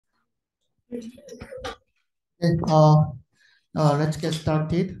Okay, let's get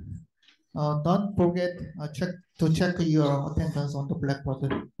started. Don't forget to check your attendance on the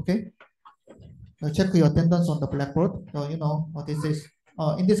blackboard. Okay, check your attendance on the blackboard. So you know this is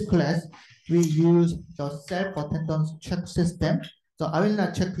in this class we use the self attendance check system. So I will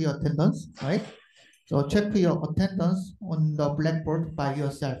not check your attendance, right? So check your attendance on the blackboard by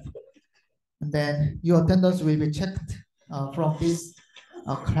yourself, and then your attendance will be checked from this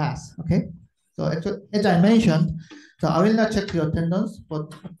class. Okay. So actually, as I mentioned, so I will not check your attendance for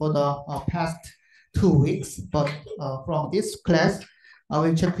the past 2 weeks, but from this class, I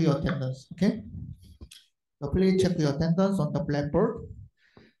will check your attendance. Okay. So please check your attendance on the blackboard.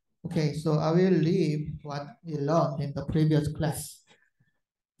 Okay. So I will leave what we learned in the previous class.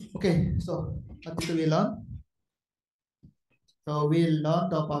 Okay. So what did we learn? So we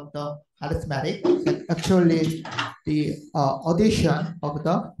learned about the arithmetic, actually the addition of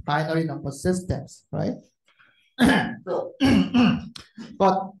the binary number systems, right? So,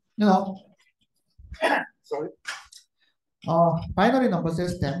 but you know, sorry, binary number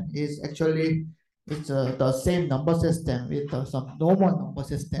system is actually the same number system with some normal number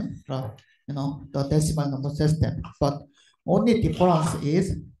system, you know, the decimal number system. But only difference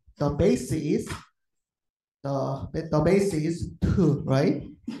is the base is the base is 2, right?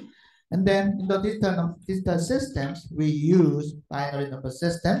 And then in the digital systems, we use binary number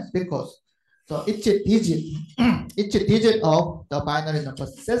systems because so each digit of the binary number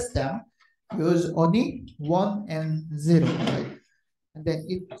system use only 1 and 0, right? And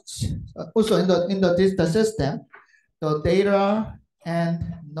then also in the digital system, the data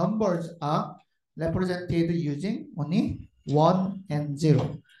and numbers are represented using only 1 and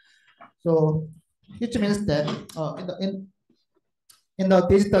 0. So which means that in the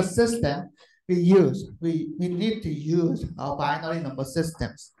digital system, we need to use our binary number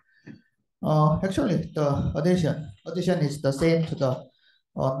systems. Actually, the addition is the same to the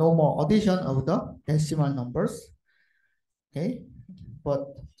normal addition of the decimal numbers. Okay, but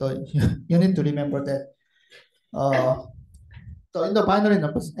so you need to remember that. So in the binary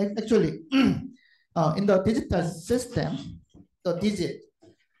numbers, actually, in the digital system, the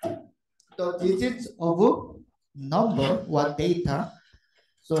digits of number or data.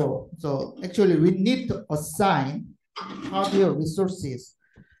 So actually we need to assign hardware resources.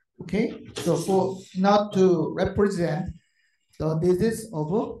 Okay, so for not to represent the digits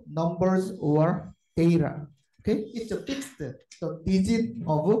of numbers or data. Okay, it's a fixed. The digit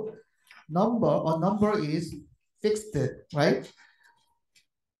of number is fixed, right?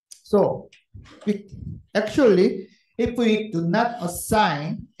 So we actually, if we do not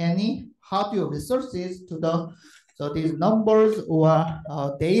assign any hardware resources to these numbers or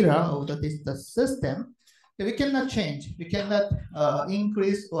data of the system, we cannot change. We cannot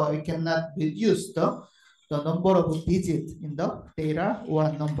increase or we cannot reduce the number of digits in the data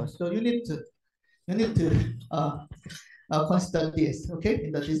or numbers. So you need to consider this, okay,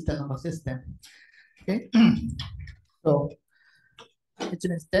 in the digital number system. Okay, so which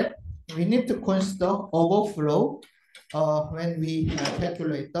means that we need to consider overflow when we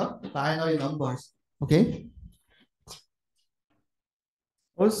calculate the binary numbers. Okay.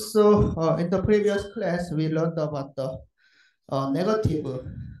 Also, in the previous class, we learned about the negative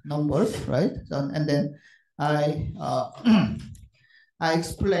numbers, right? So, and then I I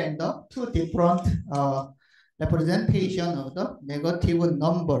explained the two different representation of the negative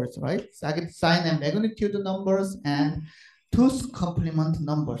numbers, right? Sign and magnitude numbers and two's complement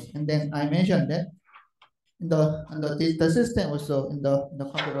numbers. And then I mentioned that in the digital system, also in the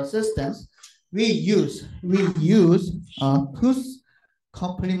computer systems, we use two's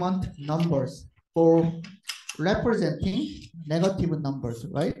complement numbers for representing negative numbers,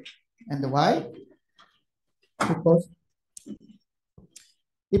 right? And why? Because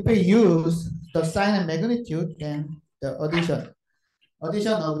if we use the sign and magnitude, then the addition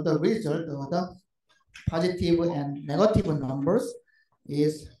of the result of the positive and negative numbers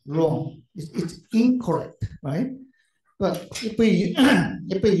is wrong. It's incorrect, right? But if we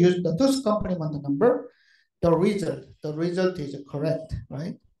if we use the two's complement number, the result is correct,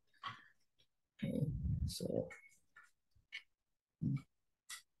 right? Okay, so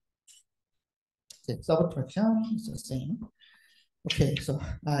the subtraction is the same. Okay, so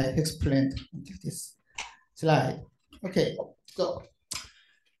I explained this slide. Okay, so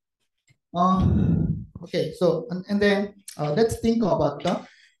okay, so and then let's think about the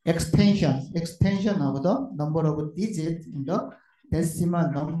extension of the number of digits in the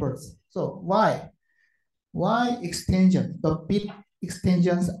decimal numbers. So why extension? The bit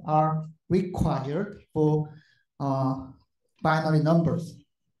extensions are required for binary numbers.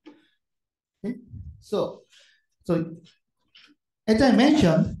 Okay? So, so as I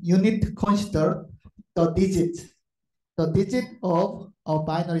mentioned, you need to consider the digit. The digit of a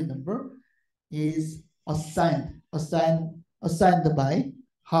binary number is assigned by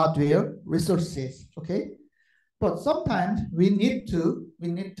hardware resources. Okay, but sometimes we need to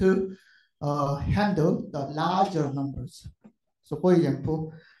handle the larger numbers. So for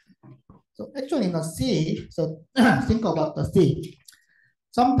example, so actually in a C, so think about the C.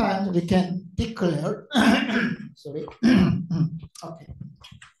 Sometimes we can declare, sorry, okay.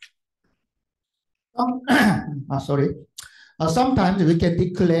 Sorry. Sometimes we can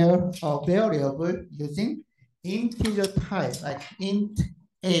declare a variable using integer type, like int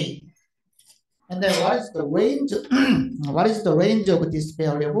a. And then what is the range? What is the range of this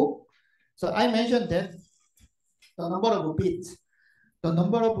variable? So I mentioned that the number of bits. The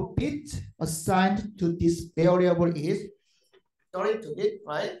number of bits assigned to this variable is 32 bit,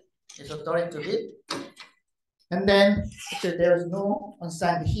 right? It's a 32 bit. And then actually there is no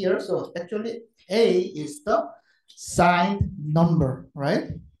unsigned here. So actually A is the signed number,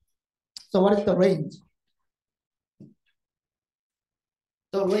 right? So what is the range?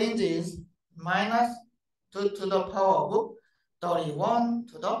 The range is minus 2 to the power of 31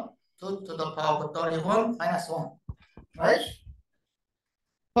 to the 2 to the power of 31 minus 1, right?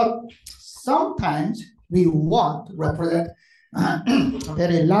 But sometimes we want to represent a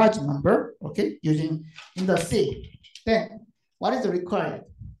very large number, okay, using in the C. Then what is required?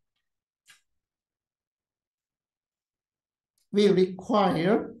 We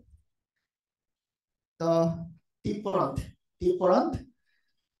require the different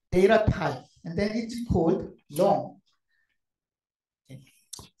data type, and then it's called long. Okay,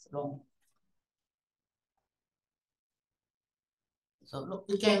 it's long. So look,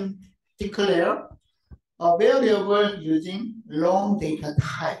 we can declare a variable using long data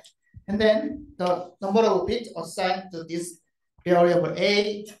type. And then the number of bits assigned to this variable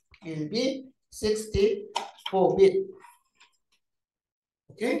A will be 64 bit.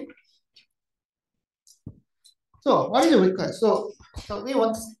 Okay. So what is the required? So we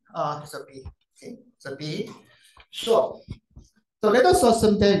want it's a B. Okay, it's a B. So let us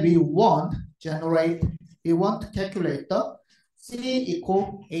assume that we want to calculate the C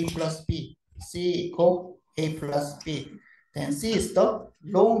equal A plus B. C equal A plus B. Then C is the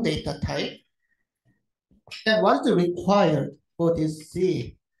long data type. Then what is required for this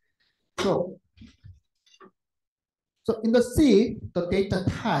C? So in the C, the data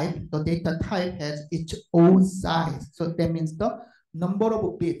type has its own size. So that means the number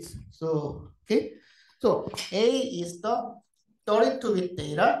of bits. So okay. So A is the 32-bit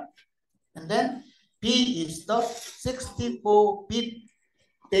data, and then B is the 64-bit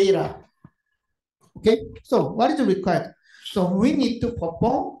data. Okay, so what is required? So we need to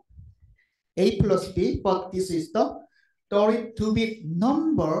perform A plus B, but this is the 32-bit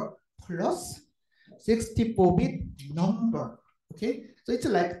number plus 64-bit number. Okay, so it's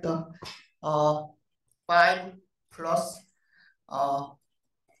like the 5 plus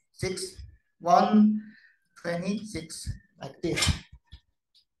 6, 126, like this.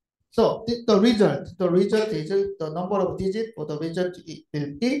 So the result is the number of digits for the result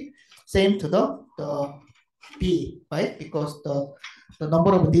will be same to the B, right? Because the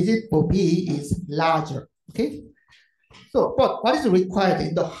number of digits for B is larger. Okay. So, but what is required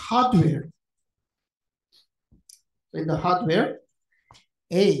in the hardware? In the hardware,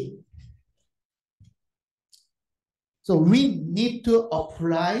 A. So we need to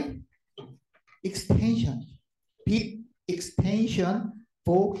apply extension, bit extension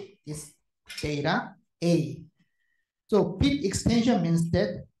for this data A. So bit extension means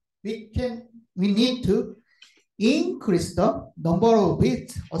that we need to increase the number of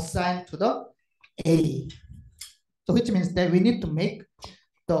bits assigned to the A. So which means that we need to make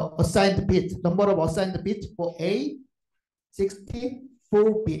the assigned bit, number of assigned bits for A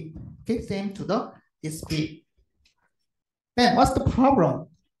 64 bit. Okay, same to this bit. Then what's the problem?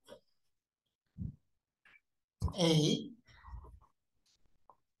 A.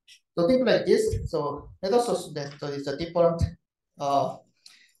 So think like this. So let us assume that there is a different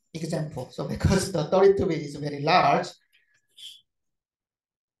example. So because the 32 bit is very large,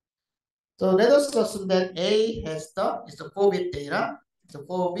 so let us assume that A has is the 4-bit data, it's a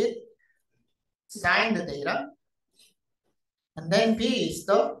 4-bit signed data, and then B is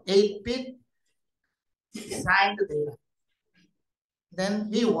the 8-bit signed data. Then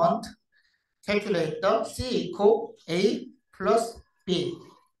we want to calculate the C equal A plus B.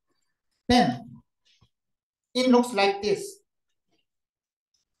 Then it looks like this.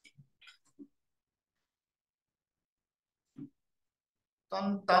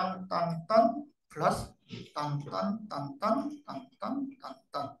 dun dun dun dun plus dun dun dun dun dun dun dun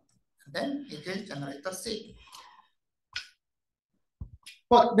dun. And then it will generate the C.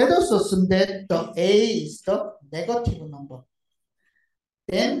 But let us assume that the A is the negative number.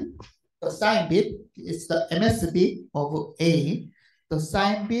 Then the sign bit is the MSB of A. The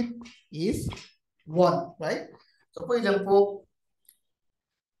sign bit is 1, right? So for example,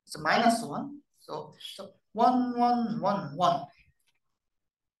 it's -1. So 1, 1, 1, 1.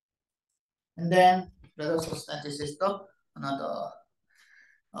 And then let us assume this is the another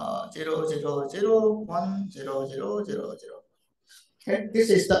 0, 0, 0, 1, 0, 0, 0, 0. Okay, this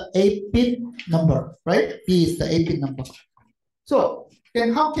is the 8-bit number, right? B is the 8-bit number. So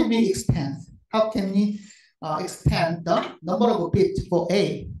then how can we extend? How can we extend the number of bits for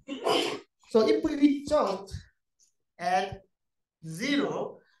A? So if we just add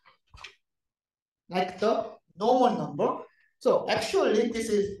 0, like the normal number. So actually this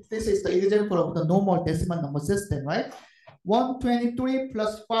is the example of the normal decimal number system, right? 123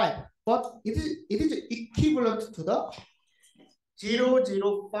 plus 5, but it is equivalent to the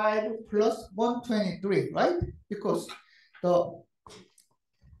 005 plus 123, right? Because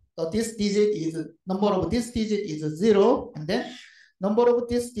this digit is number of this digit is 0, and then number of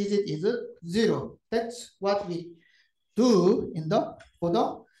this digit is 0. That's what we do for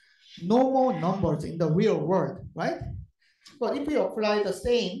the normal numbers in the real world, right? But if we apply the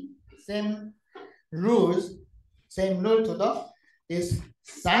same rule to this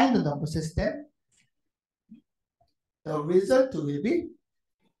signed number system, the result will be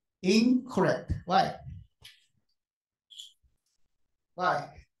incorrect. Why?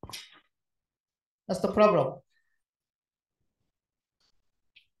 That's the problem.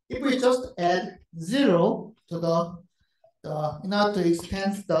 If we just add 0 to in order to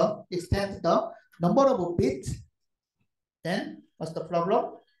extend the number of bits, then what's the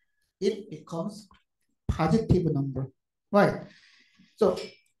problem? It becomes positive number. Right. So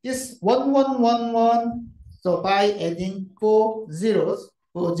this 1, 1, 1, 1. So by adding 4 zeros,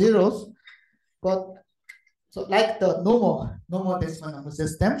 but so like the normal decimal number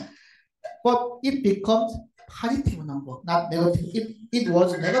system, but it becomes positive number, not negative. It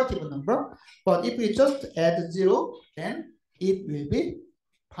was a negative number, but if we just add 0, then it will be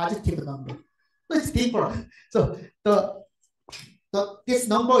positive number. So it's different. So this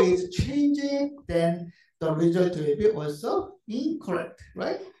number is changing, then the result will be also incorrect,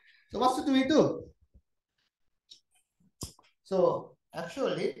 right? So what do we do? So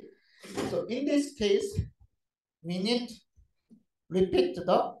actually, so in this case, we need to repeat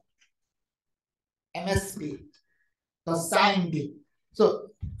the MSB, the sign bit.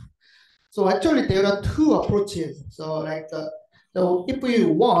 So actually there are two approaches. So like so if we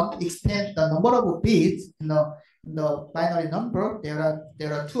want to extend the number of bits in the binary number,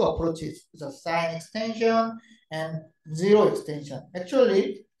 there are two approaches: the sign extension and zero extension.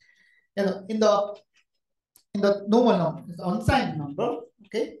 Actually, in the normal number, unsigned number,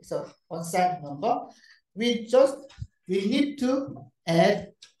 okay, so unsigned number, we need to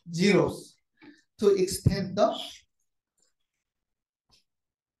add zeros to extend the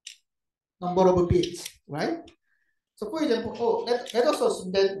number of bits, right? So for example, let us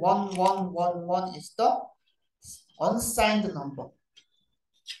assume that 1, 1, 1, 1 is the unsigned number.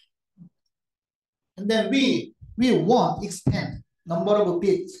 And then we want extend number of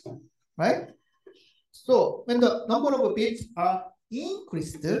bits, right? So when the number of bits are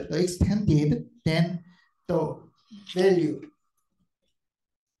increased, the extended, then the value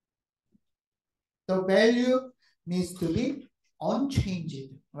needs to be unchanged,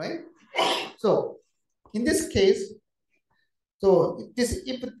 right? So in this case, so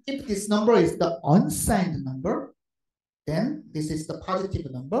if this number is the unsigned number, then this is the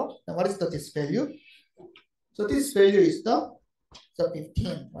positive number. Then what is this value? So this value is the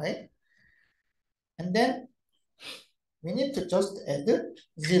 15, right? And then we need to just add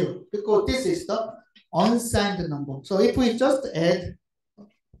 0 because this is the unsigned number. So if we just add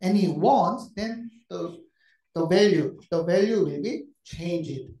any ones, then the value will be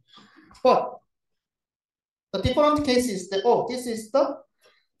changed. But the different case is that this is the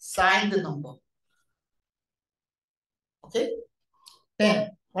signed number. Okay.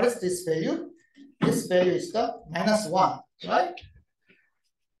 Then what is this value? This value is the -1, right?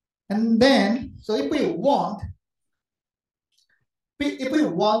 And then so if we want to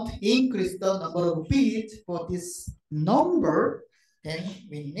increase the number of bits for this number, then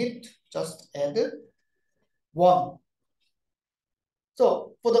we need to just add 1.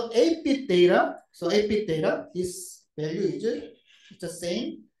 So for the 8-bit data, this value is the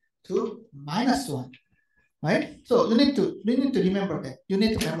same to -1. right? So you need to remember that. You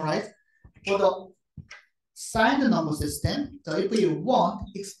need to memorize for the signed number system. So if we want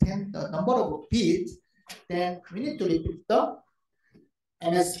to extend the number of bits, then we need to repeat the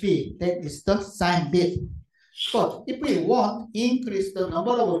MSB, that is the signed bit. But if we want to increase the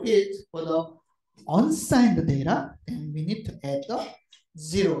number of bits for the unsigned data, then we need to add the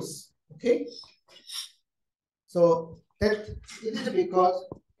zeros. Okay. So that it is because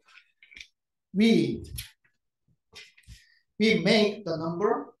we make the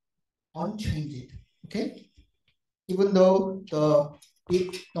number unchanged. Okay. Even though the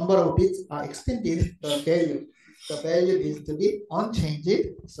number of bits are extended, the value needs to be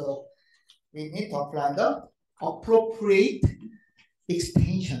unchanged. So we need to apply the appropriate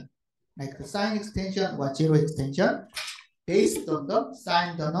extension, like the sign extension or zero extension, based on the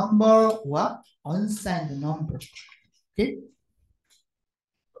signed number or unsigned number. Okay.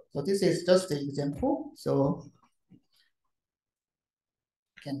 So this is just an example. So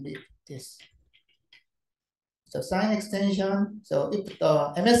can be this. So sign extension. So if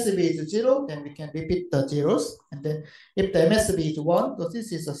the MSB is 0, then we can repeat the zeros. And then if the MSB is 1, so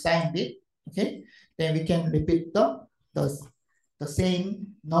this is a sign bit. Okay. Then we can repeat the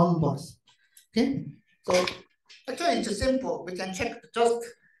same numbers. Okay. So actually it's simple. We can check just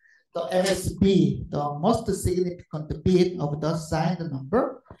the MSB, the most significant bit of the signed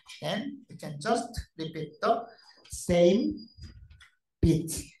number. And we can just repeat the same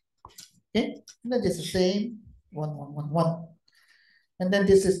bits. Okay. And then just the same 1, 1, 1, 1. And then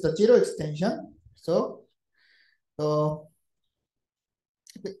this is the zero extension. So for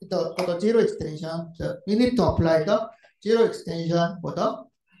the zero extension, we need to apply the zero extension for the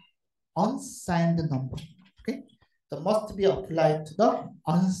unsigned number. Okay. So must be applied to the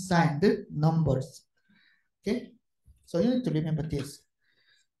unsigned numbers. Okay. So you need to remember this.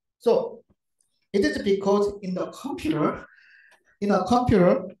 So it is because in a computer,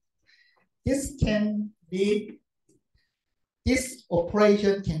 this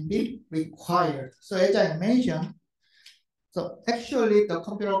operation can be required. So as I mentioned, so actually the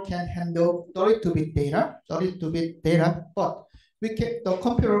computer can handle 32-bit data, but the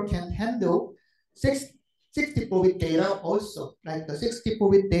computer can handle 64-bit data also, like the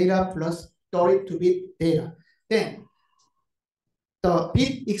 64-bit data plus 32-bit data. Then the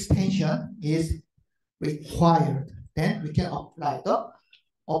bit extension is required. Then we can apply the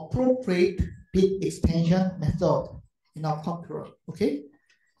appropriate bit extension method in our computer. Okay.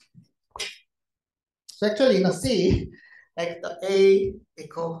 So actually in a C, like the A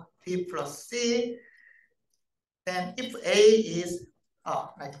equal B plus C, then if A is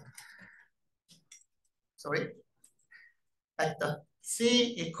like the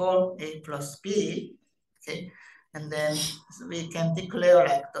C equal A plus B, okay, and then we can declare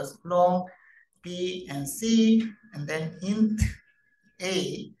like the long B and C, and then int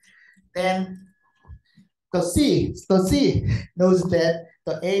A, then the C knows that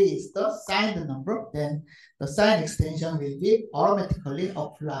the A is the signed number, then the sign extension will be automatically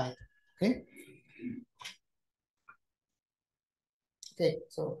applied. Okay. Okay,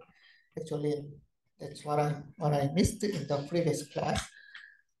 so actually that's what I missed in the previous class.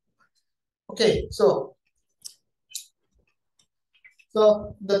 Okay, so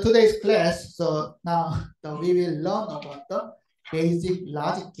today's class, so now we will learn about the basic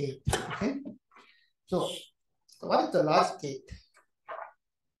logic gate. Okay. So what is the logic gate?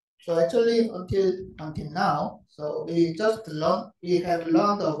 So actually until now, so we have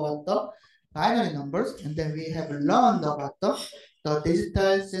learned about the binary numbers, and then we have learned about the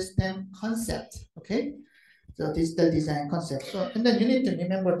digital system concept. Okay. So digital design concept. So and then you need to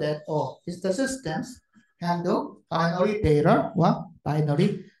remember that digital systems handle binary data or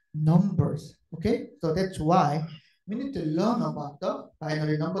binary numbers. Okay. So that's why we need to learn about the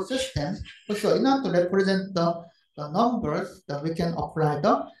binary number systems. So in order to represent the numbers, that we can apply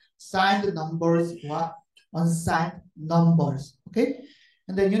the signed numbers or unsigned numbers. Okay.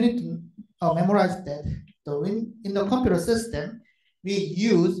 And then you need to memorize that. So in the computer system, we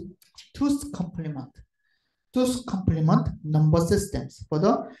use two's complement number systems for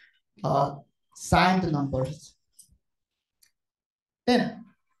the signed numbers. Then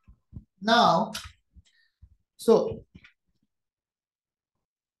now, so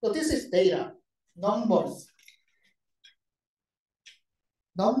this is data, numbers.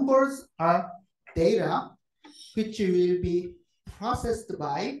 Numbers are data which will be processed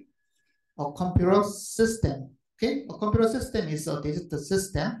by a computer system. Okay, a computer system is a digital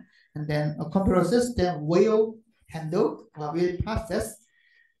system, and then a computer system will handle or will process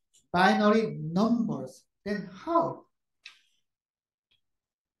binary numbers. Then how?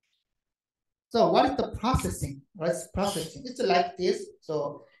 So what is the processing? What's processing? It's like this.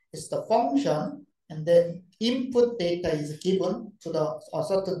 So it's the function, and then input data is given to the a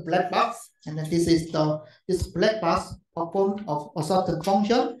certain black box, and then this black box perform of a certain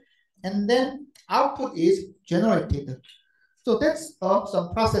function, and then output is generated. So that's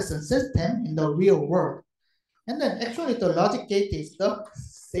some processing system in the real world. And then actually the logic gate is the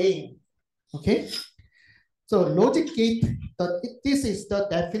same. Okay. So logic gate, this is the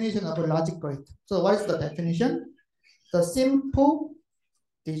definition of a logic gate. So what is the definition? The simple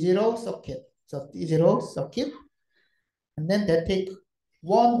digital circuit. So digital circuit, and then they take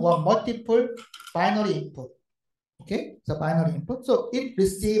one or multiple binary input. Okay, so binary input. So it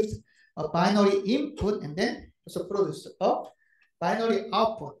receives a binary input and then also produces a binary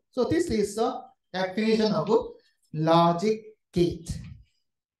output. So this is a definition of a logic gate.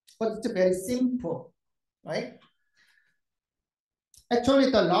 But it's very simple, right?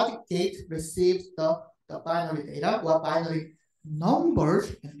 Actually, the logic gate receives the binary data or binary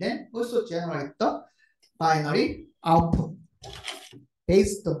numbers and then also generate the binary output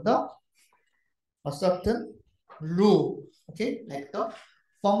based on a certain rule, okay, like the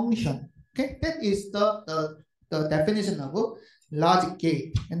function. Okay, that is the definition of a logic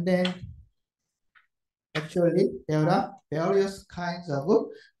gate. And then actually there are various kinds of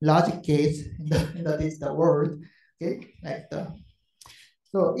logic gates in the world. Okay, like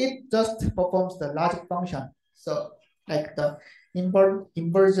so it just performs the logic function. So like the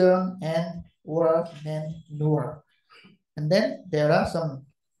inversion and or and NOR. And then there are some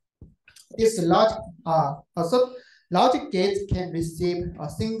this logic gates can receive a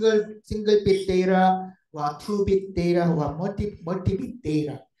single bit data or 2-bit data or multi bit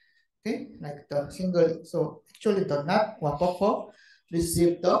data. Okay, like the single. So actually the NOT or buffer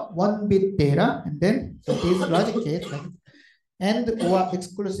receive the 1-bit data, and then so this logic gate like and or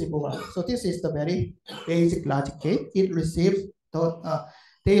exclusive or. So this is the very basic logic gate. It receives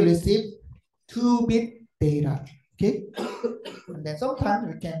they receive 2-bit data. Okay, and then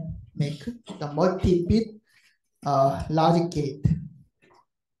sometimes we can make the multi-bit logic gate.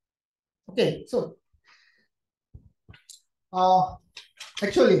 Okay, so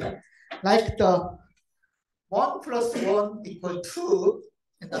actually, like the 1 plus 1 equal 2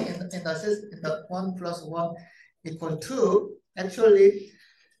 in the 1 plus 1 equal 2, actually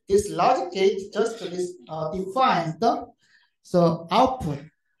this logic gate just defines the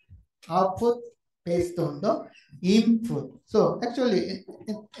output based on the input. So actually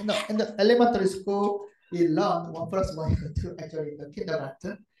in the elementary school we learned 1 plus 1 equal 2 actually in the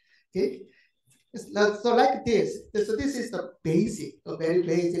kindergarten. Okay, so like this. So this is the very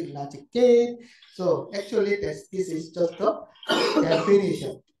basic logic gate. So actually this is just the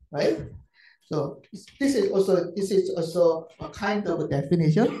definition, right? So this is also a kind of a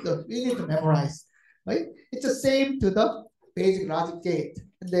definition that we need to memorize, right? It's the same to the basic logic gate.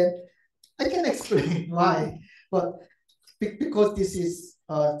 And then I can explain why, but because this is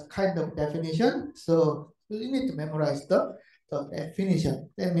a kind of definition, so you need to memorize the definition.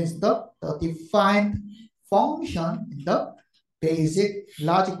 That means the defined function in the basic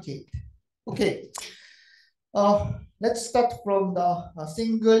logic gate. Okay. Let's start from the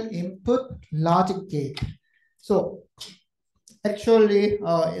single input logic gate. So actually,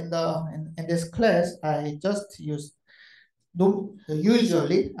 in this class, I just use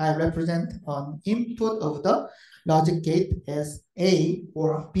usually I represent an input of the logic gate as A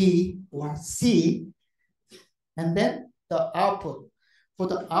or B or C, and then the output. For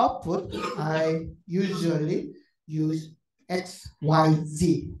the output, I usually use X, Y,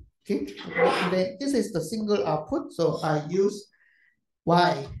 Z. Okay, and then this is the single output, so I use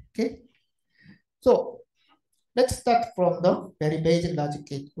Y. Okay, so let's start from the very basic logic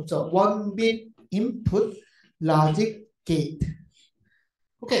gate. So 1-bit input logic gate.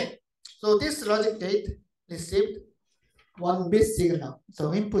 Okay, so this logic gate received 1-bit signal.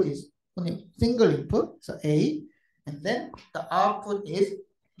 So input is only single input, so A, and then the output is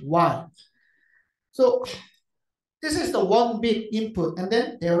Y. So this is the 1-bit input, and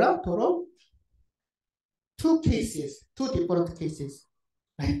then there are total two different cases,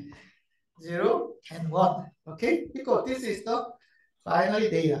 right? 0 and 1, okay? Because this is the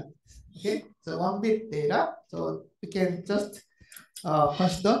binary data, okay? So 1-bit data, so we can just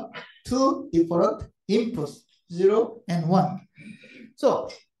consider two different inputs, 0 and 1. So,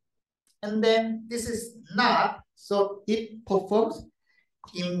 and then this is not, so it performs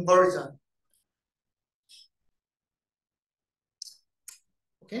inversion.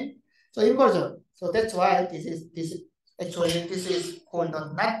 Okay, so inversion. So that's why this is called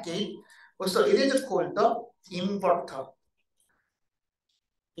the NOT gate. Also, it is called the inverter.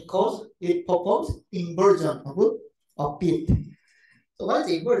 because it performs inversion of a bit. So what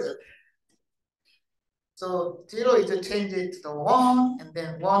is inversion? So 0 is changed to the 1, and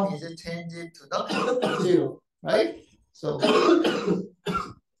then 1 is changed to the 0, right? So,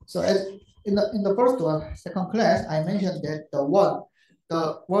 so as in the first one, second class, I mentioned that the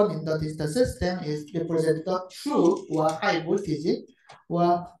one in the digital system is represent the true or high voltage,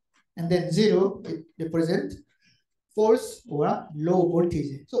 or and then 0 it represents false or low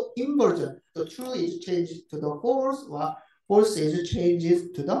voltage. So inversion, the true is changed to the false, or false is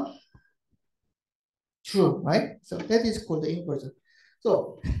changed to the true, right? So that is called the inversion.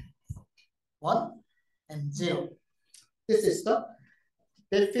 So 1 and 0. This is the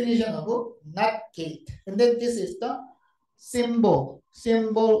definition of NOT gate. And then this is the symbol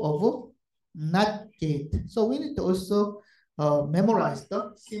of NOT gate. So we need to also memorize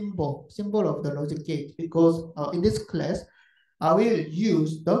the symbol of the logic gate, because in this class, I will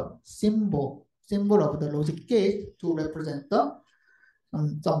use the symbol of the logic gate to represent the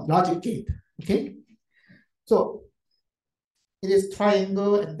some logic gate. Okay, so it is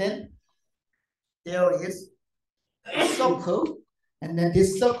triangle, and then there is a circle, and then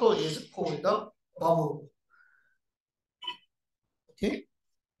this circle is called the bubble. Okay.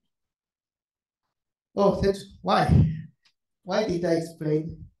 Oh, that's why. Why did I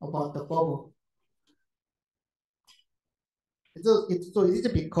explain about the bubble? So it is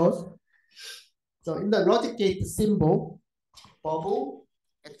because, so in the logic gate symbol, bubble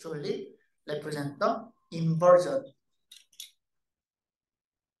actually represent the inversion.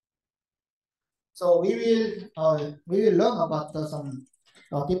 So we will learn about some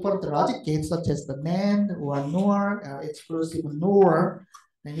different logic gates, such as the NAND or NOR, exclusive NOR,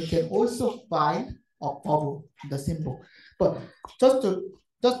 and you can also find a bubble in the symbol. But just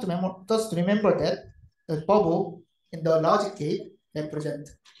remember that the bubble in the logic gate represent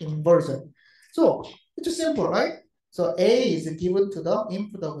inversion. So it's simple, right? So A is given to the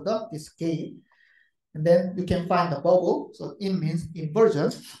input of this gate, and then you can find the bubble. So it means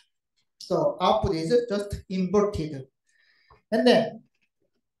inversion. So output is just inverted. And then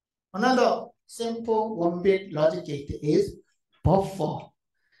another simple 1-bit logic gate is buffer.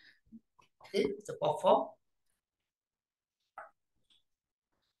 Okay, it's a buffer.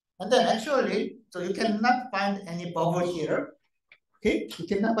 And then actually, so you cannot find any bubble here. Okay, you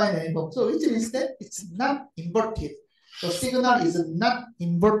cannot find any bubble. So which means that it's not inverted. The signal is not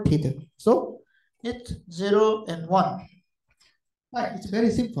inverted. So it's 0 and 1. Right, it's very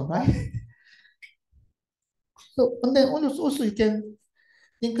simple, right? So, and then also you can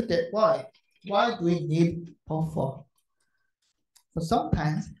think that why do we need buffer? So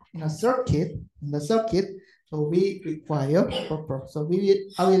sometimes in the circuit, so we require buffer. So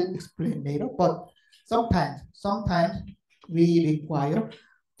I will explain later. But sometimes we require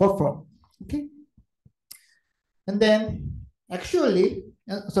buffer. Okay. And then actually,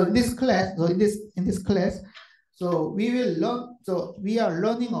 so in this class, so we will learn. So we are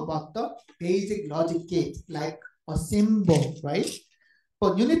learning about the basic logic gate, like a symbol, right?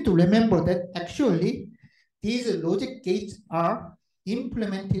 But you need to remember that actually these logic gates are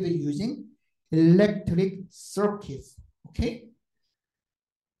implemented using electric circuits. Okay.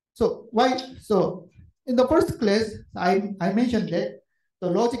 So why? So in the first class, I mentioned that the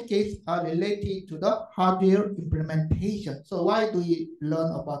logic gates are related to the hardware implementation. So why do we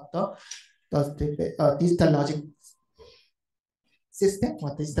learn about the digital logic system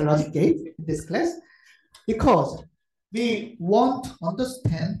or digital logic gate in this class? Because we want to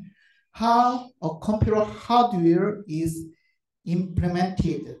understand how a computer hardware is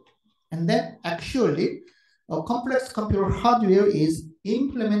implemented. And then actually, a complex computer hardware is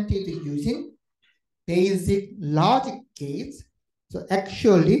implemented using basic logic gates. So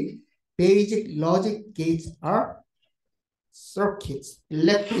actually, basic logic gates are circuits,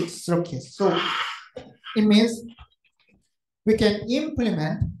 electric circuits. So it means we can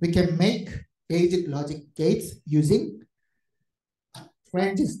make basic logic gates using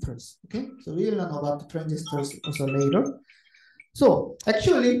transistors. Okay, so we will learn about the transistors also later. So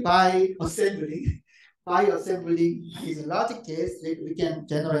actually, by assembling these logic gates, we can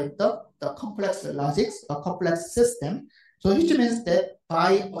generate the complex logics, a complex system. So which means that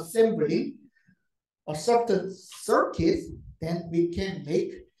by assembling a certain circuit, then we can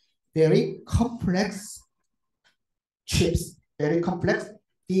make very complex chips, very complex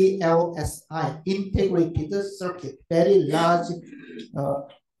VLSI, integrated circuit, very large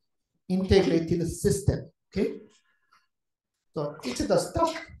integrated system. Okay. So it's the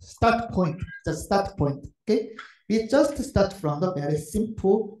start point. Okay, we just start from the very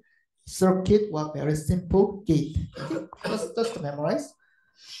simple circuit or very simple gate. Okay, just memorize.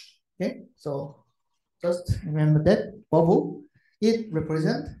 Okay, so just remember that bubble, it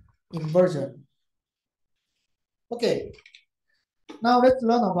represents inversion. Okay, now let's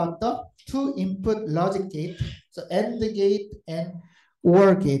learn about the two input logic gate, so AND gate and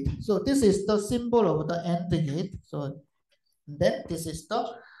OR gate. So this is the symbol of the AND gate. So then this is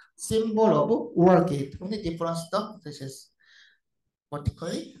the symbol of OR gate. Only difference the this is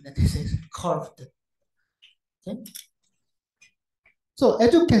vertically and then this is curved. Okay. So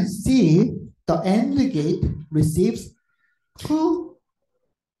as you can see, the AND gate receives two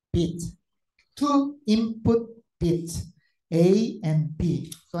bits, two input bits, A and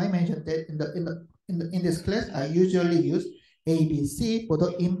B. So I mentioned that in this class, I usually use A, B, C for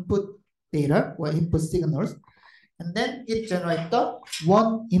the input data or input signals, and then it generates the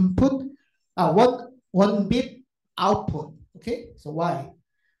one input, one bit output. Okay, so why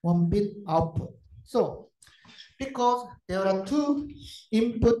one bit output? So because there are two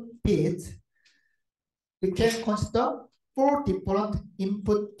input bits, we can consider four different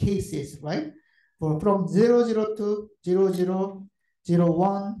input cases, right? From 0, 0 to 0, 0, 0,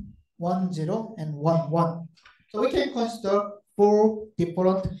 1, 1, 0, and 1, 1. So we can consider four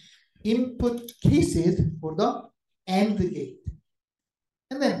different input cases for the AND gate.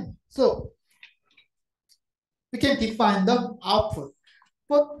 And then, so we can define the output.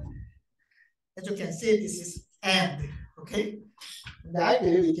 But as you can see, this is AND, okay? And I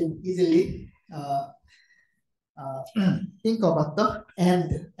believe we can easily think about the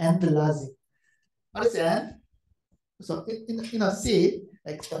AND logic. What is AND? So in a C,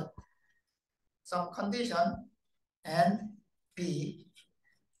 like some condition and B.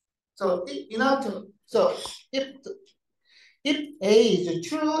 So if A is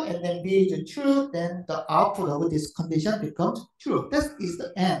true and then B is true, then the output of this condition becomes true. That is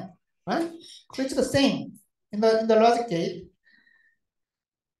the AND, right? So it's the same in the logic gate.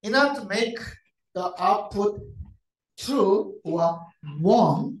 In order to make the output true or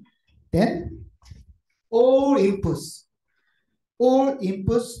 1, then all inputs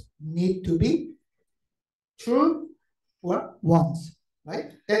need to be true or ones,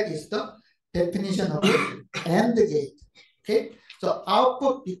 right? That is the definition of the AND gate. Okay, so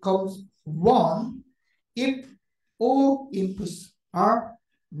output becomes 1 if all inputs are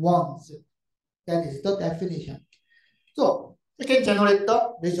ones. That is the definition. So you can generate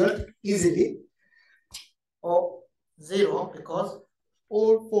the result easily, or 0 because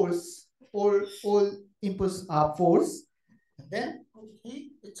all inputs are false. And then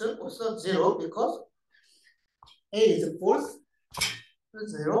it's also 0 because A is false,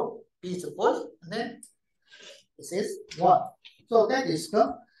 0, B is false, and then this is 1. So that is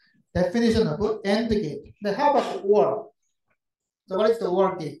the definition of AND gate. Then how about the OR? So what is the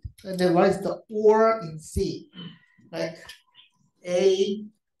OR gate? And then what is the OR in C? Like A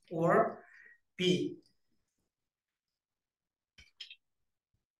or B.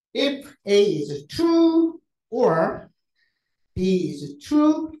 If A is true or B is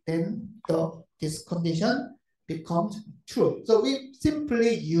true, then this condition becomes true. So we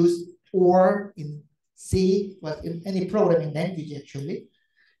simply use OR in C, but in any programming language actually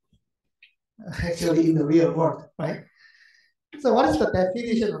in the real world, right? So what is the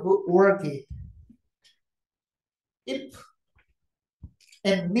definition of OR gate? If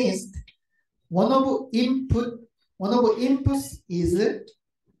and missed, one of inputs is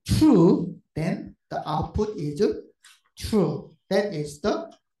true, then the output is true. That is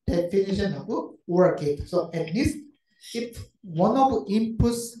the definition of OR gate. So at least if one of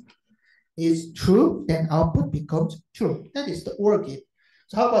inputs is true, then output becomes true. That is the OR gate.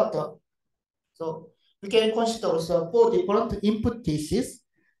 So how about so we can consider also 4 different input cases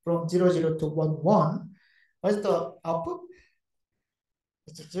from 0, 0 to 1, 1. What is the output?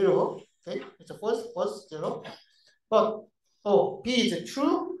 It's 0. Okay, it's a false 0. But B is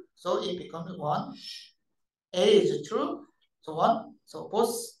true, so it becomes 1. A is true, so 1. So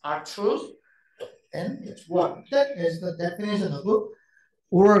both are true, and it's 1. That is the definition of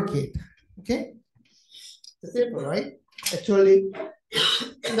OR gate. Okay, it's simple, right? Actually,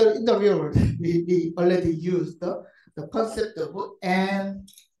 in the real world, we already used the concept of AND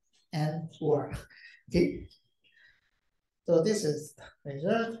and OR. Okay, so this is the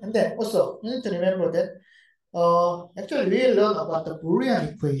result. And then also you need to remember that actually we learn about the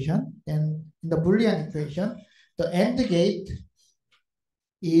Boolean equation. And in the Boolean equation, the AND gate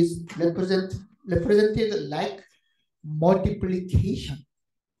is represented like multiplication.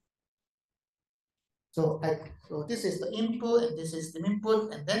 So this is the input and this is the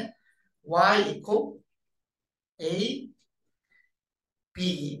input, and then y equal A,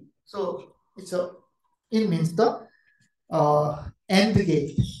 B. So it means the AND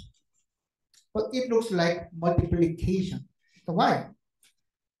gate. but it looks like multiplication. So why?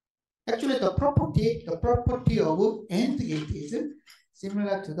 Actually, the property of AND gate is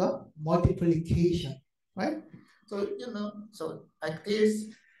similar to the multiplication, right? So so like this,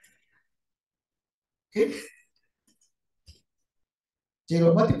 okay?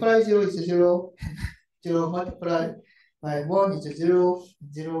 0 multiply 0 is 0, 0 multiplied by 1 is 0,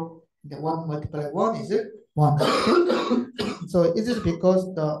 0, the 1 multiplied 1 is 1. So it is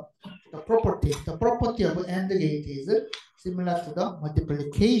because the property of AND gate is similar to the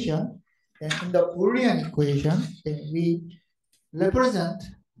multiplication. And in the Boolean equation, then we represent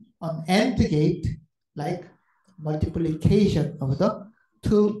an AND gate like multiplication of the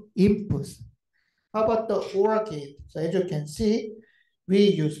two inputs. How about the OR gate? So as you can see, we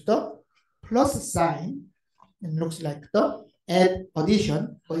use the plus sign. It looks like the add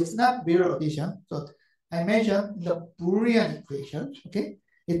addition, but it's not real addition. So I mentioned the Boolean equation. Okay,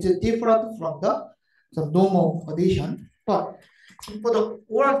 it's different from the normal addition. But for the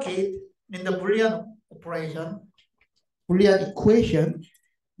OR gate in the Boolean equation,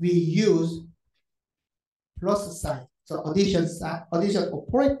 we use plus sign. So addition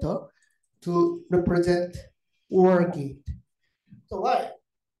operator to represent OR gate. So why?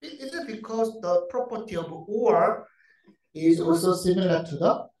 Is it because the property of OR is also similar to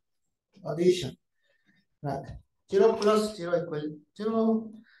the addition, right? 0 plus 0 equals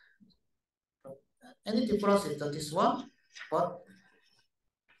 0. Any difference is this one, but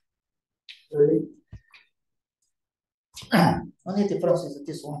only difference is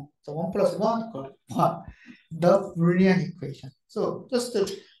this one. So 1 plus 1 equals 1. The Boolean equation. So just to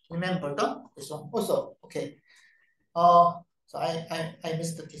remember this one also. Okay. So I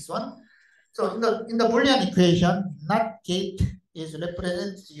missed this one. So in the Boolean equation, NOT gate is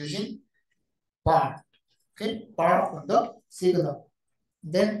represented using bar. Okay, bar on the signal.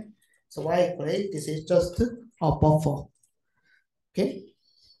 Then so Y equals this is just a buffer. Okay.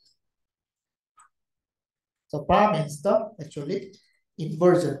 So bar means the actually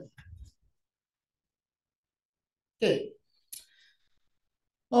inversion. Okay.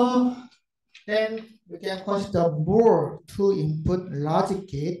 Then we can consider more two-input logic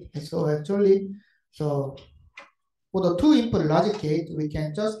gate. So actually, so for the two-input logic gate, we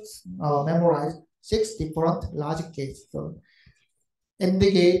can just memorize 6 different logic gates. So AND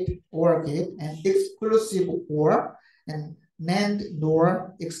gate, OR gate, and exclusive OR, and NAND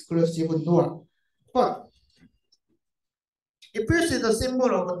NOR, exclusive NOR. But if you see the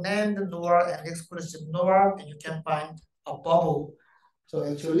symbol of NAND NOR and exclusive NOR, then you can find a bubble. So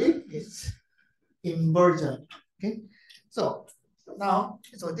actually, it's inversion. Okay, so now,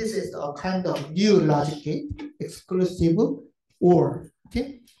 so this is a kind of new logic gate, exclusive OR.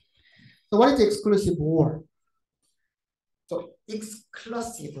 Okay, so what is exclusive OR? So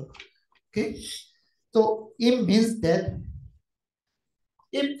exclusive. Okay, so it means that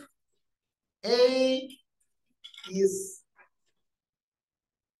if A is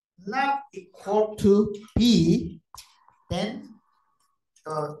not equal to B, then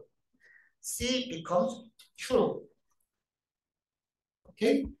C becomes true.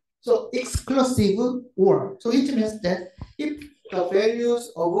 Okay, so exclusive OR. So it means that if the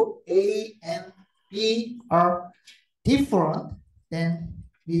values of A and B are different, then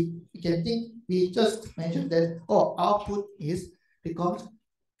we can think we just mentioned that output becomes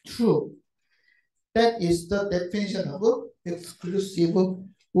true. That is the definition of exclusive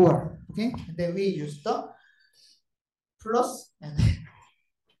OR. Okay, and then we use the plus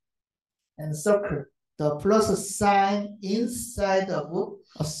and circle. The plus sign inside of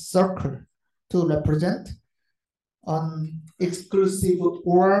a circle to represent an exclusive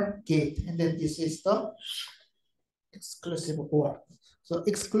OR gate, and then this is the exclusive OR. So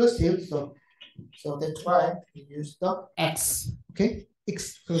exclusive, so that's why we use the X. Okay,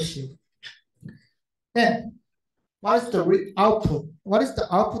 exclusive. Then what is the output? What is the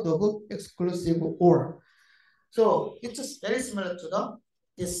output of exclusive OR? So it's just very similar to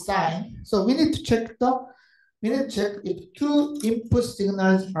this sign. So we need to check if two input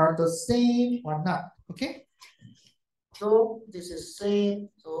signals are the same or not. Okay. So this is same.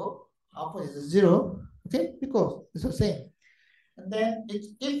 So output is 0. Okay, because it's the same. And then it's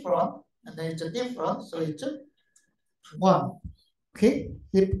different, and then it's a different, so it's 1. Okay,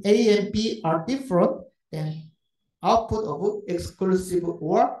 if A and B are different, then output of exclusive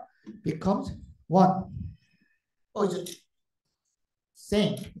OR becomes 1. Oh, is it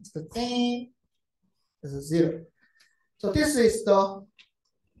same? It's the same. It's a 0. So this is the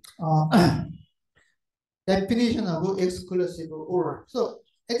definition of exclusive OR. So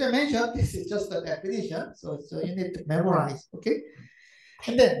as I mentioned, this is just a definition. So you need to memorize. Okay,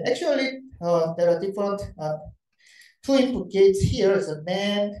 and then actually there are different two input gates here is a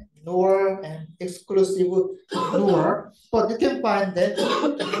NAND, NOR, and exclusive NOR. But you can find that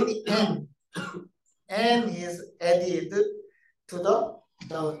only N is added to the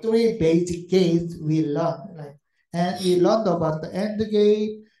three basic gates we learned. Like, and we learned about the AND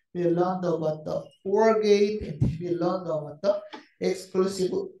gate, we learned about the OR gate, and we learned about the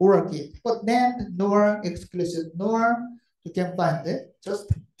exclusive OR gate. But NAND, NOR, exclusive NOR, you can find it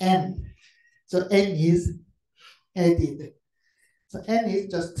just N. So N is added. So N is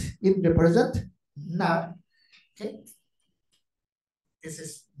just it represent not. Okay. This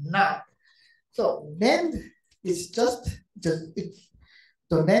is not. So NAND is just it.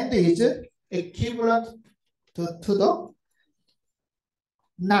 So NAND is equivalent to the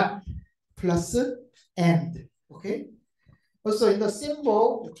not plus AND. Okay. Also in the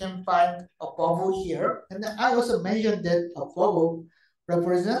symbol you can find a bubble here, and then I also mentioned that a bubble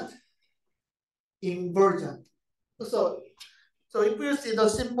represents inversion. So if you see the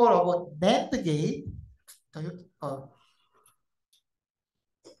symbol of a NAND gate,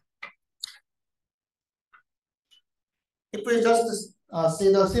 if we just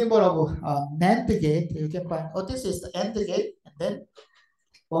see the symbol of NAND gate, you can find, oh, this is the AND gate, and then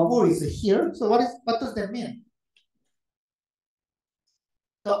bubble is here. So what does that mean?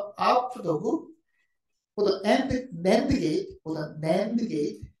 The output of for the NAND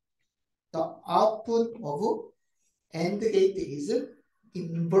gate, the output of AND gate is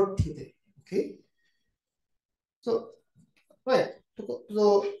inverted. Okay. So right.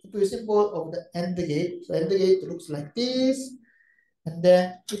 So the symbol of the AND gate, so AND gate looks like this. And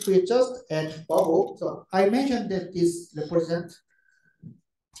then if we just add bubble, so I mentioned that this represents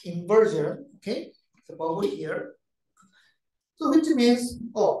inversion, okay? So bubble here. So which means,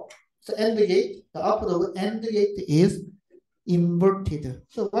 oh, so AND gate, the output of AND gate is inverted.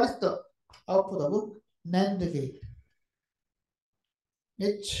 So what is the output of NAND gate?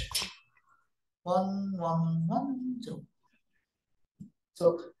 H1110.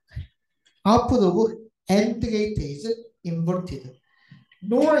 So output of AND gate is inverted.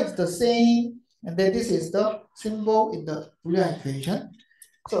 NOR is the same, and then this is the symbol in the Boolean equation.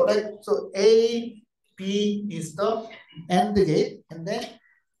 So A, B is the AND gate, and then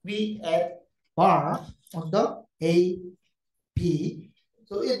we add bar on the A, B.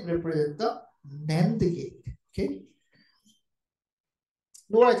 So it represents the NAND gate. Okay.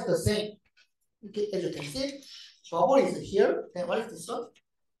 NOR is the same. Okay, as you can see, bubble is here. Then what is this one?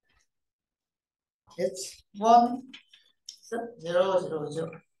 It's 1, 0, 0,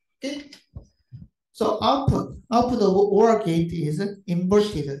 0. Okay. So output of OR gate is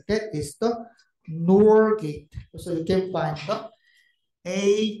inverted. That is the NOR gate. So you can find the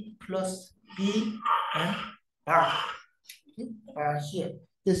A plus B and bar. Okay, bar here.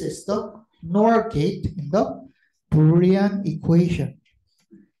 This is the NOR gate in the Boolean equation.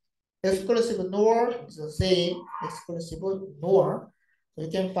 Exclusive NOR is the same exclusive NOR. So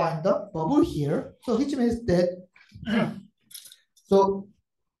you can find the bubble here. So which means that so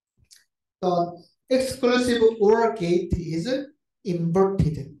the exclusive OR gate is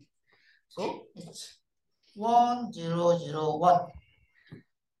inverted. So it's 1, 0, 0, 1.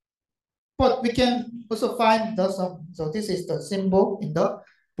 But we can also find the sum. So this is the symbol in the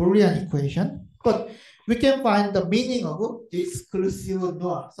Boolean equation. But we can find the meaning of exclusive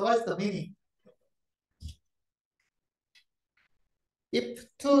NOR. So what's the meaning? If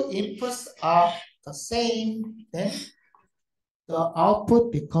two inputs are the same, then the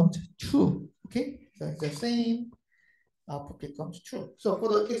output becomes true. Okay, so it's the same. Output becomes true. So for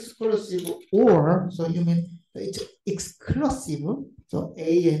the exclusive OR, so you mean it's exclusive. So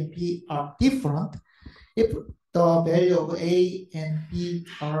A and B are different. If the value of A and B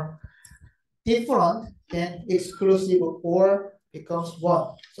are different, then exclusive OR becomes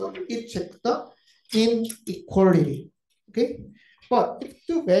 1. So it checks the inequality. Okay, but if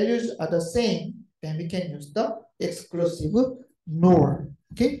two values are the same, then we can use the exclusive NOR.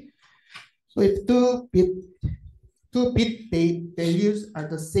 Okay, so if two bit values are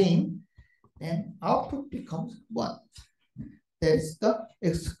the same, then output becomes 1. That is the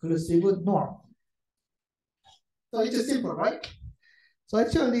exclusive NOR. So it's simple, right? So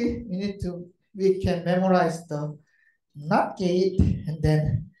actually, we can memorize the NOT gate, and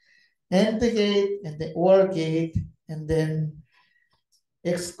then AND gate, and the OR gate, and then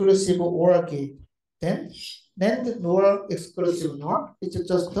exclusive OR gate. Then NAND NOR, exclusive NOR, it's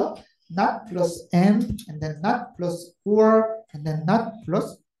just the NOT plus AND, and then NOT plus OR, and then NOT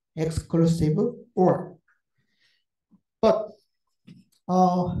plus exclusive OR. But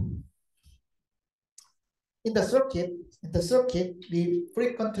in the circuit, we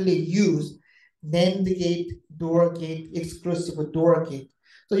frequently use NAND gate, DOR gate, exclusive DOR gate.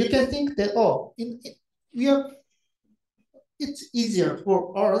 So you can think that it's easier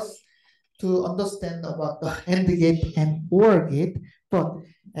for us to understand about the AND gate and OR gate, but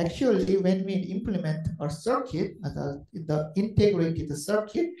actually when we implement a circuit as the integrated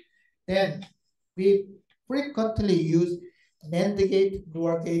circuit, then we frequently use NAND gate,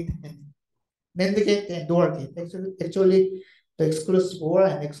 DOR gate, and NAND gate and DOR gate. Actually, the exclusive OR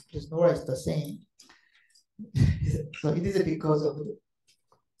and exclusive NOR is the same. So it is because of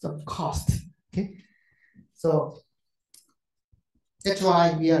some cost. Okay, so that's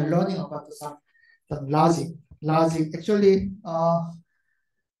why we are learning about some logic. Logic actually,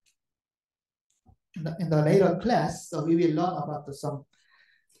 in the later class, so we will learn about some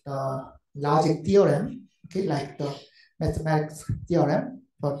logic theorem. Okay, like the mathematics theorem.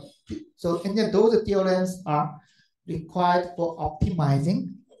 But so and then those theorems are required for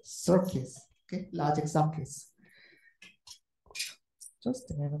optimizing circuits. Okay, logic circuits.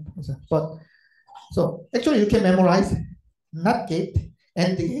 Just a minute. But so actually you can memorize NOT gate,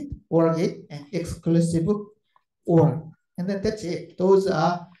 AND gate, OR gate, and exclusive OR. And then that's it. Those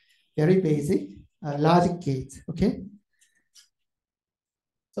are very basic logic gates. Okay.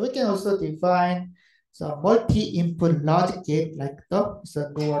 So we can also define some multi-input logic gate like the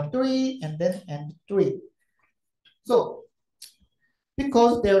NOR 3 and then AND 3. So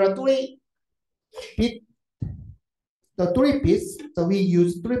because there are three bits, so we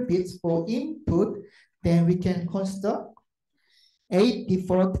use 3 bits for input, then we can consider 8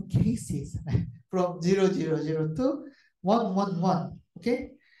 different cases from 000 to 111.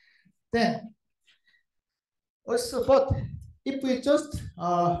 Okay, then also, but if we just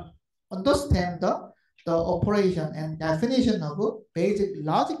understand the operation and definition of a basic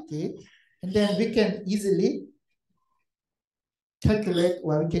logic gate, and then we can easily calculate,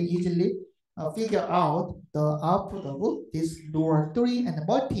 or we can easily figure out the output of this NOR 3 and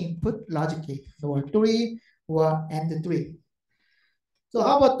multi-input logic gate, NOR 3 or AND 3. So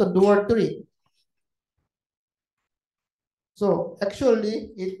how about the NOR 3? So actually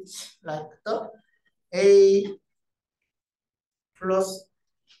it's like the A plus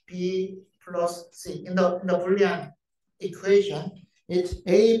B plus C. In the Boolean equation, it's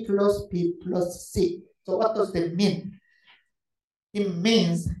A plus B plus C. So what does that mean? It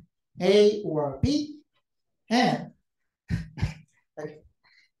means A or B and like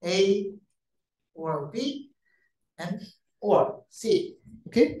A or B and or C.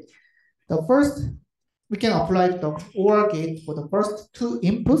 Okay. The first, we can apply the OR gate for the first 2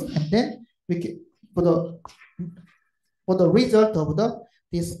 inputs, and then we can for the result of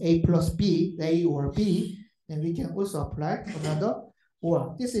this A plus B, A or B, then we can also apply another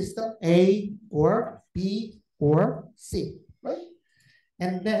OR. This is the A or B or C, right?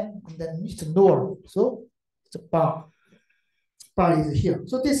 And then it's NOR. So it's a bar. Bar is here.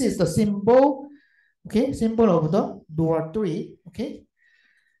 So this is the symbol, okay, symbol of the NOR 3, okay?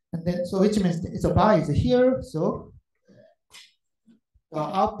 And then, so which means it's a bar is here. So the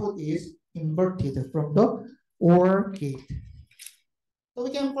output is inverted from the OR gate. So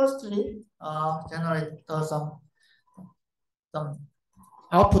we can firstly generate some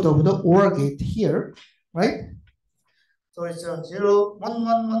output of the OR gate here, right? So it's 0, 1, 1,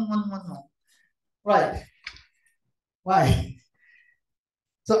 1, 1, 1, 1. Right. Why?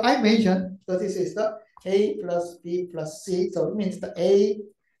 So I mentioned that this is the A plus B plus C. So it means the A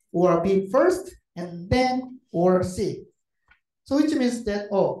or B first and then or C. So which means that,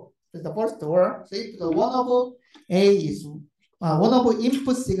 the first OR, so if the one of A is one of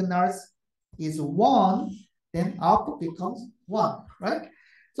input signals is 1, then output becomes 1, right?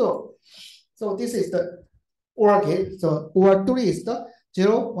 So this is the OR gate. So OR 3 is the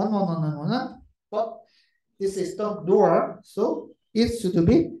 0, 1, 1, 1, 1, 1, but this is the NOR, so it should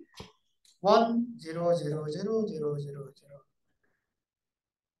be 1, 0, 0, 0, 0, 0, 0.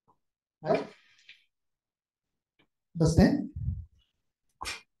 Right? Understand?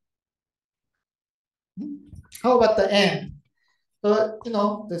 How about the N?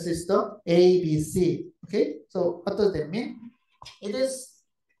 So, this is the A, B, C. Okay, so what does that mean? It is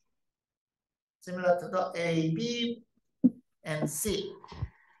similar to the A, B, and C.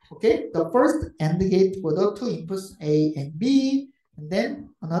 Okay, the first AND gate for the 2 inputs A and B, and then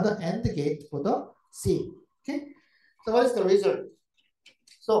another AND gate for the C. Okay, so what is the result?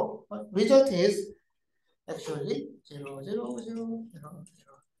 So result is actually 0, 0, 0, 0, 0,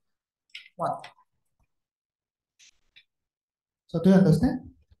 1. So do you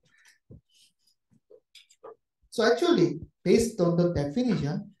understand? So actually, based on the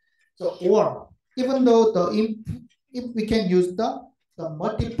definition, so OR, even though if we can use the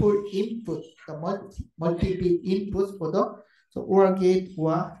multiple input, the multiple inputs for the OR gate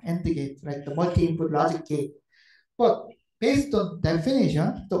or AND gate, like the multi-input logic gate. But based on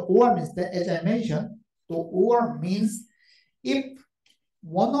definition, the OR means that, as I mentioned, the OR means if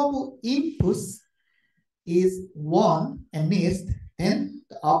one of inputs is 1 and missed, then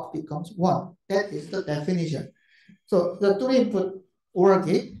the out becomes 1. That is the definition. So the 3-input OR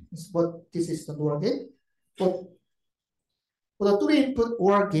gate is what this is the OR gate. But for the 3-input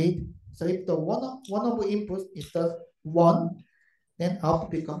OR gate, so if the one of the inputs is the 1, then output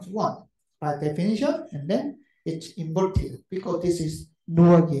becomes 1 by definition, and then it's inverted because this is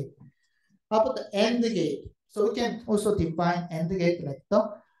NOR gate. How about the AND gate? So we can also define AND gate like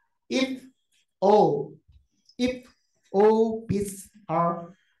the if all bits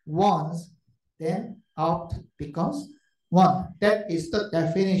are ones, then out becomes 1. That is the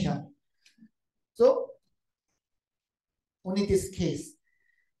definition. So only this case,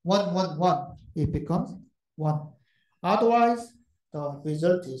 1, 1, 1, it becomes 1. Otherwise, the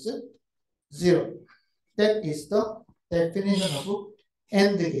result is 0. That is the definition of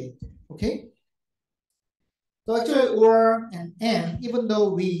AND gate. Okay? So actually, OR and AND, even though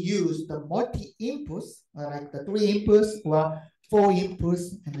we use the multi-inputs, like the 3 inputs or 4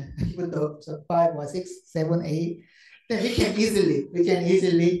 inputs, and even though it's 5 or 6, 7, 8, then we can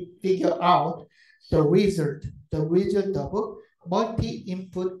easily figure out the result of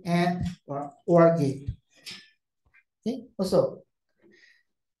multi-input AND or OR gate. Okay? Also,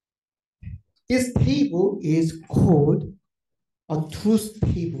 this table is called a truth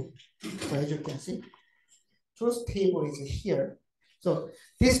table. So as you can see, truth table is here. So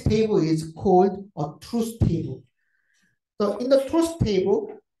this table is called a truth table. So in the truth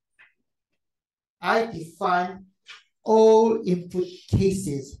table, I define all input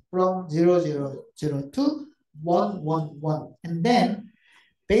cases from 0, 0, 0 to 1, 1, 1. And then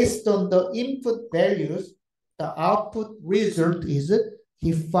based on the input values, the output result is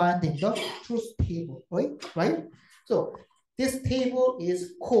defined in the truth table, right? So this table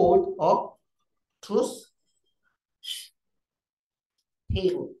is called a truth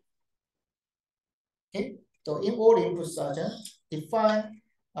table. Okay, so in all inputs are defined,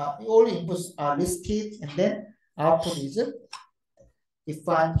 all inputs are listed, and then output is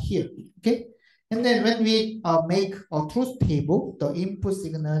defined here. Okay, and then when we make a truth table, the input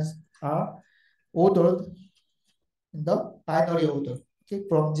signals are ordered in the binary order. Okay,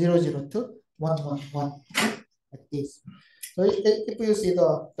 from 0, 0 to 1, 1, 1, like this. So if you see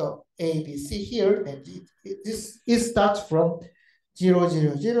the A, B, C here, then it starts from 0,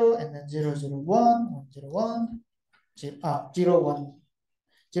 0, 0, and then 0, 0, 1, 1, 0, 1, 0, 1,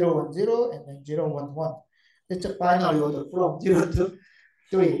 0, 1, 0, and then 0, 1, 1. It's a binary order from 0 to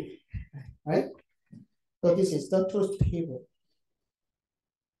 3, right? So this is the truth table.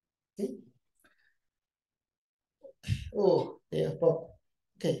 Okay. Oh, they are both.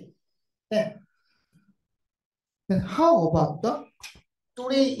 Okay. Then how about the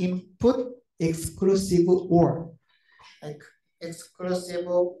 3-input exclusive OR? Like exclusive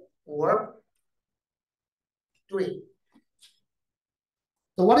OR 3.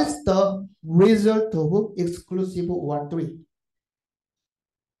 So what is the result of exclusive OR 3?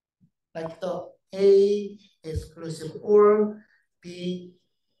 Like the A exclusive OR, B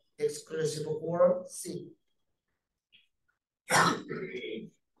exclusive OR, C.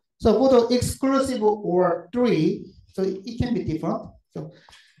 So for the exclusive OR 3, so it can be different. So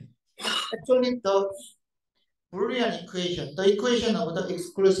actually the Boolean equation, the equation of the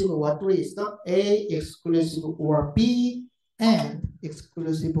exclusive OR 3 is the A exclusive OR B and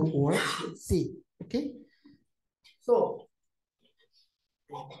exclusive OR C. Okay? So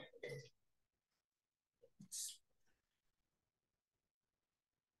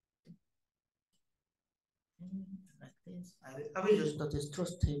like this, I will use this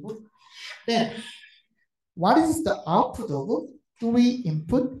truth table. Then what is the output of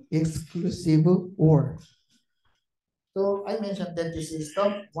 3-input exclusive OR? So I mentioned that this is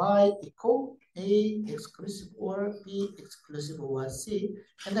the Y equal A exclusive OR B exclusive OR C,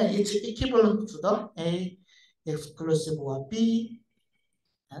 and then it's equivalent to the A exclusive OR B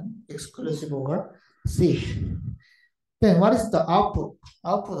and exclusive OR C. Then what is the output?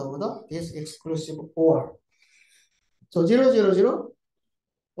 Output of this exclusive OR. So 0, 0, 0.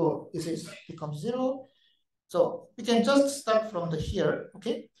 Oh, this is becomes 0. So we can just start from the here,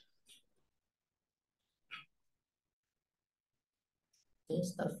 okay? Okay,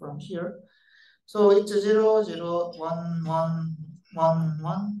 start from here. So it's 0, 0, 1, 1, 1,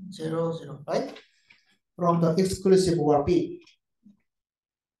 1, 0, 0, right? From the exclusive OR B.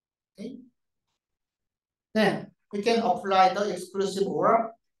 Okay. Then we can apply the exclusive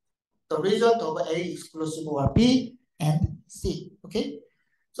OR, the result of A exclusive OR B and C. Okay.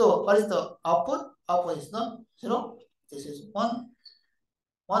 So what is the output? Output is not 0. This is 1,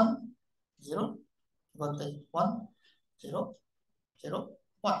 1, 0. But then 1, 0, 0,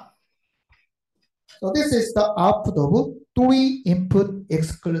 1. So this is the output of 3 input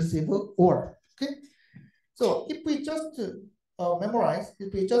exclusive OR. Okay. So if we just memorize,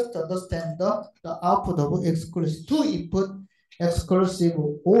 if we just understand the output of exclusive 2 input exclusive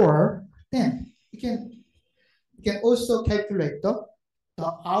OR, then you can also calculate the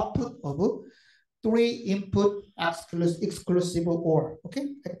output of 3 input exclusive OR.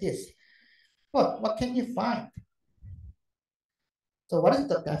 Okay, like this. But what can you find? So what is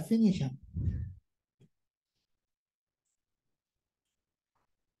the definition?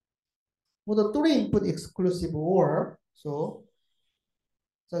 For the 3 input exclusive OR, so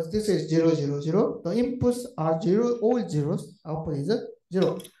this is 0, 0, 0. The inputs are 0, all zeros. Output is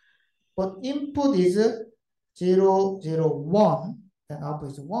 0. But input is 0, 0, 1. Then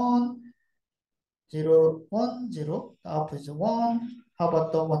output is 1, 0, 1, 0. The output is 1. How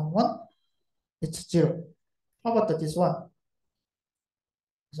about the 1, 1? It's 0. How about this one?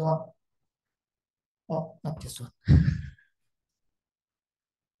 This one. Oh, not this one.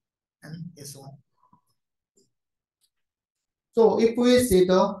 And this one. So if we see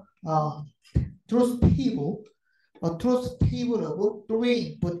the truth table, a truth table of 3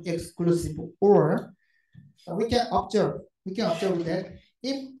 input exclusive OR, we can observe that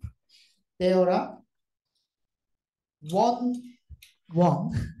if there are 1,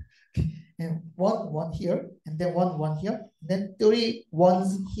 1, and 1, 1 here, and then 1, 1 here, then 3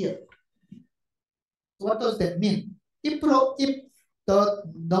 ones here. So what does that mean? If the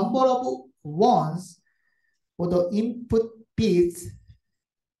number of ones for the input bits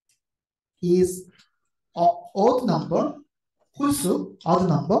is an odd number, also odd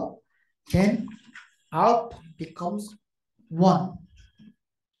number, then output becomes 1.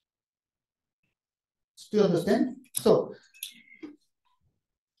 Do you understand? So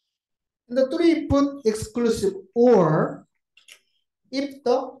in the 3 input exclusive OR, if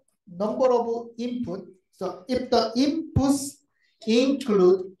the number of input, so if the inputs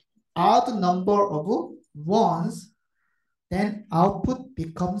include odd number of ones, then output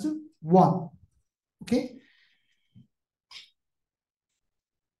becomes 1. Okay?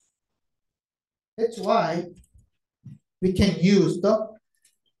 That's why we can use the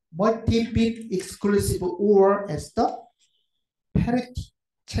multi-bit exclusive OR as the parity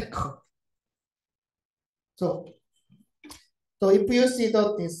checker. So if you see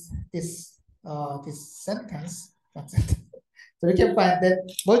this sentence, that's it. So you can find that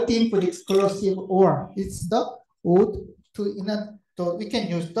multi-input exclusive OR is the odd so we can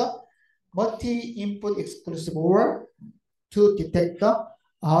use the multi-input exclusive OR to detect the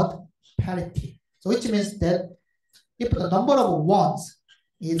odd parity. So which means that if the number of ones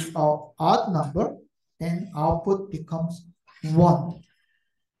is an odd number, then output becomes 1.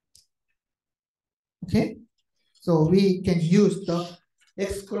 Okay? So we can use the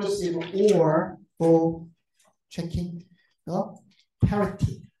exclusive OR for checking the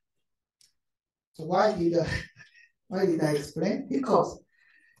parity. So why did I explain? Because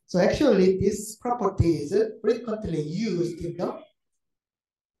so actually this property is frequently used in the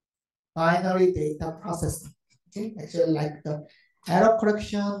binary data processing. Okay, actually like the error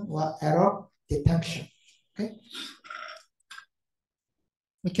correction or error detection. Okay,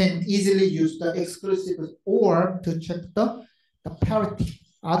 we can easily use the exclusive OR to check the parity,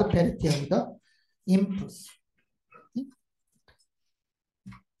 other parity of the inputs.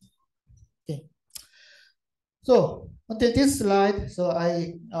 Okay. So until this slide, so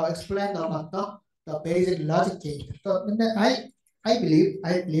I explained about the basic logic gate. So I believe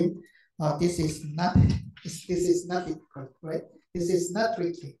this is not difficult, right? This is not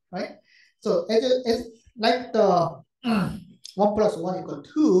tricky, right? So as like the 1 plus 1 equal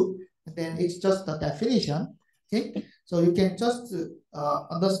 2, and then it's just the definition. Okay, so you can just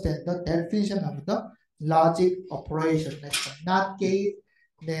understand the definition of the logic operation, like the NOT gate.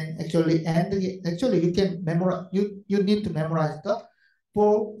 Then actually you can memorize. You need to memorize the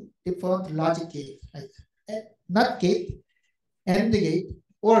 4 different logic gates, like NOT gate, AND gate,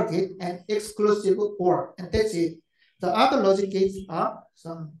 OR gate, and exclusive OR, and that's it. The other logic gates are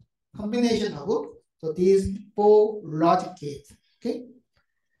some combination of so these 4 logic gates. Okay,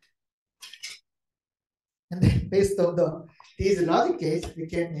 and then based on these logic gates, we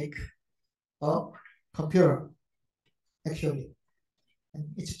can make a computer. Actually, and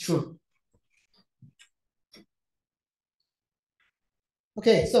it's true.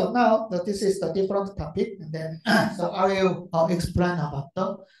 Okay, so now this is the different topic, and then so I will explain about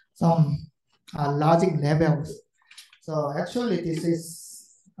the some logic levels. So actually, this is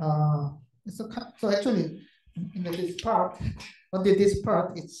so actually in this part, only this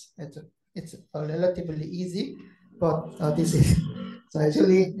part it's relatively easy, but this is so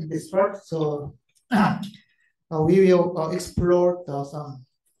actually in this part, so we will explore some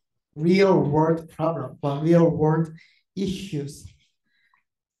real world problem or real world issues.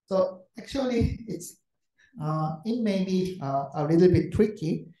 So actually, it may be a little bit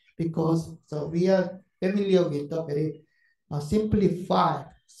tricky because so we are familiar with the very simplified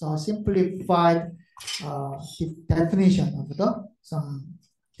definition of the some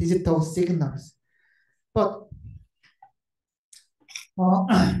digital signals. But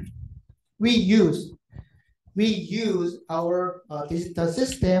uh, we use we use our digital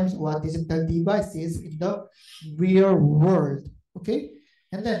systems or digital devices in the real world. Okay,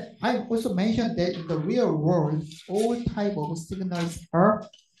 and then I also mentioned that in the real world, all type of signals are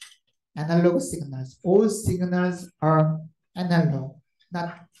analog signals. All signals are analog,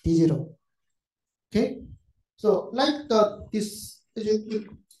 not digital. Okay, so like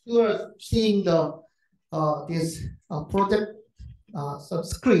you are seeing the this project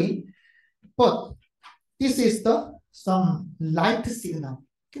screen, but this is the some light signal.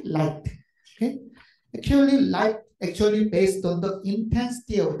 Okay? Light. Okay. Actually, light actually based on the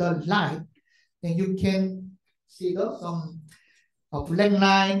intensity of the light, then you can see the some black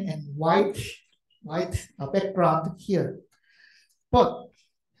line and white background here. But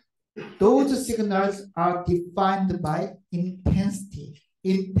those signals are defined by intensity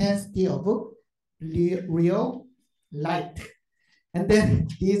of real light. And then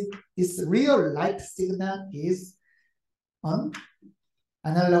this real light signal is an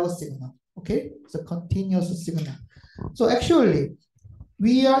analog signal. Okay, so continuous signal. So actually,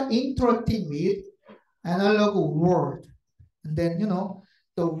 we are interacting with analog world, and then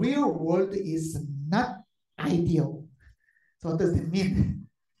the real world is not ideal. So what does it mean?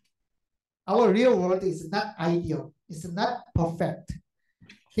 Our real world is not ideal. It's not perfect.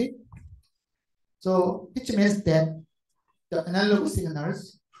 Okay, so which means that the analog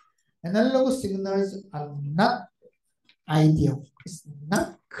signals are not ideal. It's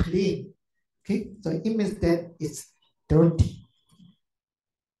not clean. Okay, so it means that it's dirty.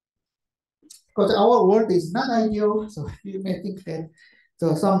 Because our world is not ideal, so you may think that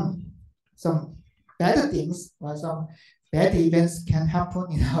so some bad things or some bad events can happen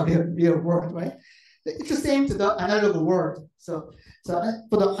in our real world, right? It's the same to the analog world. So for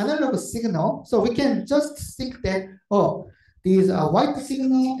the analog signal, so we can just think that these are white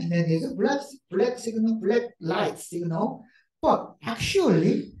signal and then there's a black signal, black light signal. But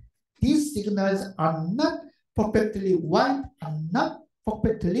actually, these signals are not perfectly white and not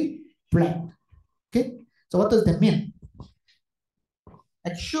perfectly black. Okay, so what does that mean?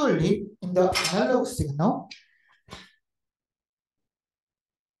 Actually, in the analog signal,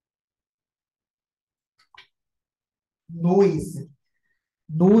 noise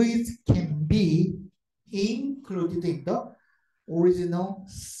can be included in the original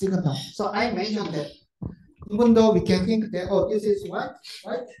signal. So I mentioned that even though we can think that this is white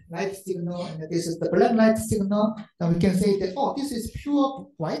light signal and this is the black light signal, then we can say that this is pure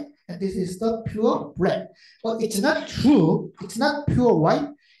white and this is the pure black. But it's not true. It's not pure white.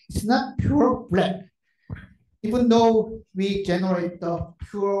 It's not pure black. Even though we generate the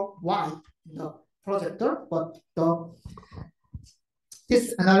pure white in the projector, but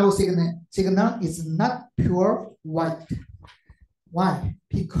this analog signal is not pure white. Why?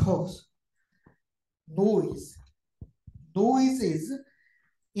 Because noise is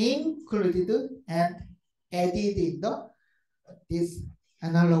included and added in this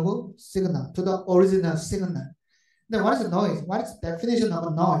analog signal to the original signal. Then what is noise? What is the definition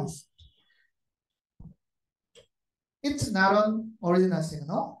of noise? It's not an original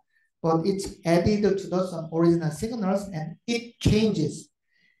signal, but it's added to some original signals and it changes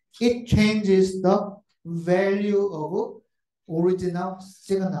the value of original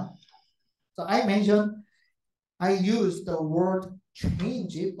signal. So I use the word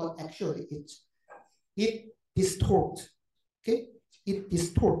change it, but actually it distorts. Okay, it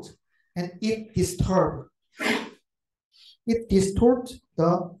distorts and it disturbs. It distorts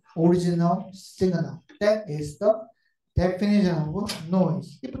the original signal. That is the definition of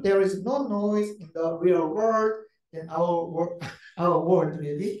noise. If there is no noise in the real world, then our world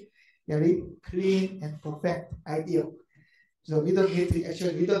will be very clean and perfect, ideal. So we don't need to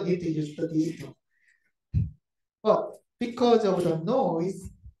use the digital. But because of the noise,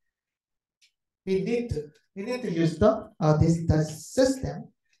 we need to use the digital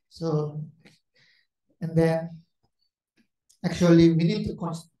system. So and then actually we need to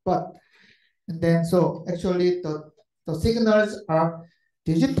but and then so actually the signals are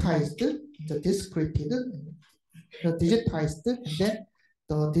digitized, the discreted, the digitized, and then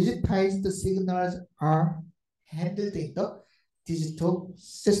the digitized signals are handled in the digital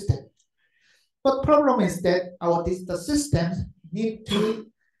system. But problem is that our digital systems need to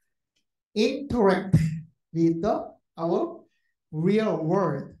interact with our real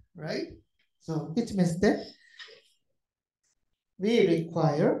world, right? So it means that we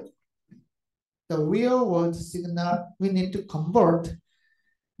require the real world signal. We need to convert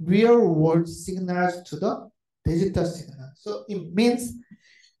real world signals to the digital signal. So it means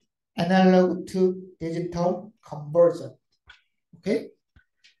analog to digital conversion. Okay.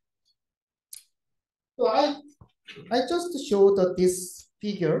 So I just showed this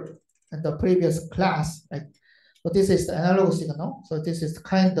figure in the previous class. Right? So this is the analog signal. So this is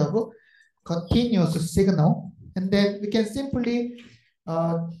kind of continuous signal. And then we can simply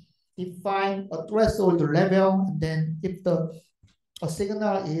define a threshold level. And then if the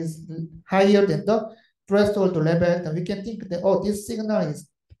signal is higher than the threshold level, then we can think that, oh, this signal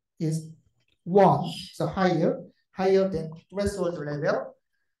is 1, so higher than threshold level.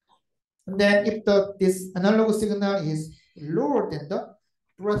 And then if this analog signal is lower than the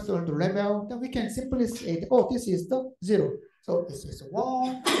threshold level, then we can simply say, oh, this is the 0. So this is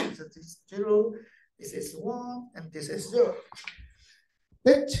 1, this is 0, this is 1, and this is 0.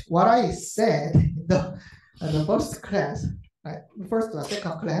 That's what I said in the first class, right? First or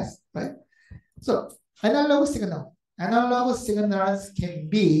second class, right? So analog signals can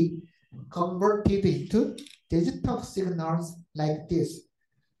be converted into digital signals like this.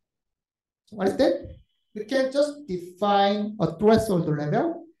 What is that? We can just define a threshold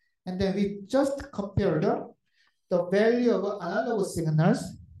level, and then we just compare the value of analog signals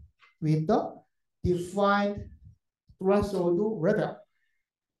with the defined threshold level.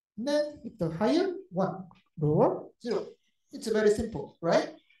 And then if the higher, 1, lower, 0. It's very simple, right?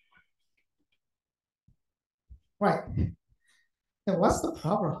 Right. And what's the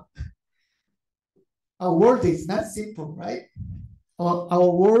problem? Our world is not simple, right? Our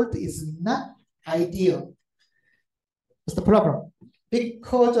world is not ideal. What's the problem?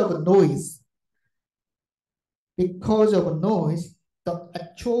 Because of noise, the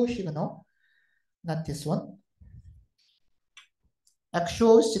actual signal, not this one,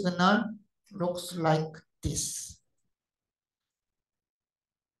 actual signal looks like this.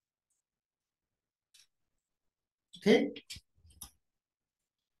 Okay?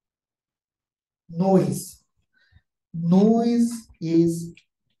 Noise is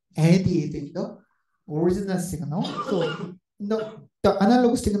added in the original signal. So the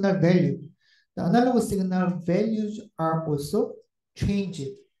analog signal values are also changed,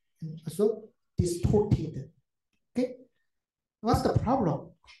 also distorted. Okay, what's the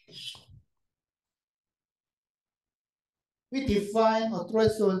problem? We define a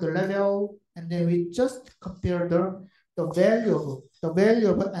threshold level, and then we just compare the value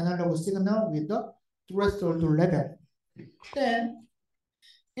of an analog signal with the threshold level. Then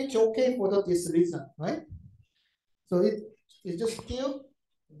it's okay for this reason, right? So it's just still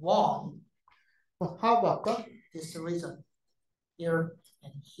 1. But how about this reason? Here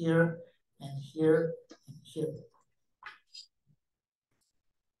and here and here and here.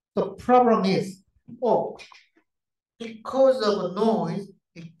 The problem is, because of noise,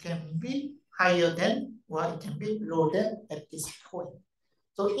 it can be higher than, or it can be lower than at this point.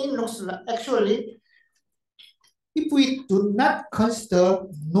 So it looks like, actually, if we do not consider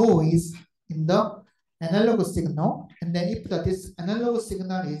noise in the analog signal, and then if this analog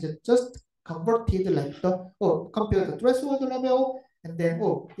signal is just converted like compare the threshold level, and then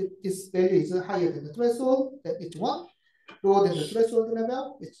this value is higher than the threshold, then it's 1, lower than the threshold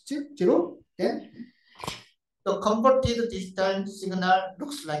level, it's 0, then the converted digital signal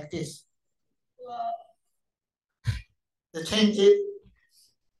looks like this. The change it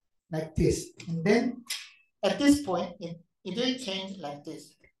like this, and then at this point it will change like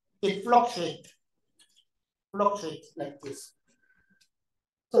this. It fluctuates like this.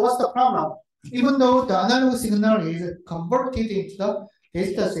 So what's the problem? Even though the analog signal is converted into the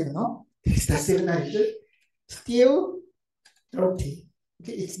digital signal is still dirty.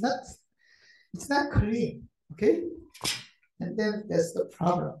 Okay, it's not clean. Okay, and then that's the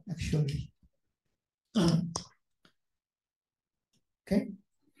problem actually. Okay,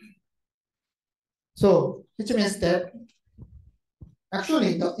 so which means that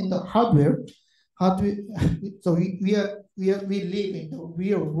actually in the hardware, so we live in the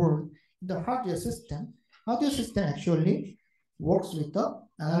real world the hardware system actually works with the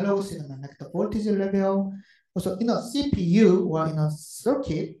analog signal, like the voltage level. Also, in a CPU or in a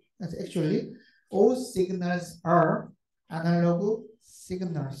circuit, actually all signals are analog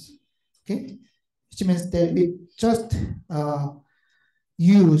signals. Okay, which means that we just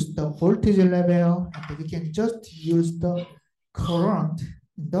use the voltage level, and we can just use the current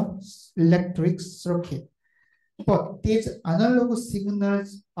in the electric circuit. But these analog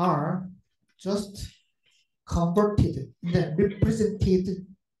signals are just converted, then represented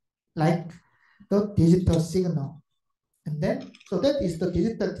like the digital signal. And then, so that is the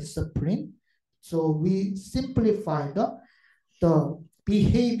digital discipline. So we simplify the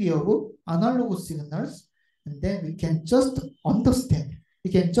behavior of analog signals, and then we can just understand.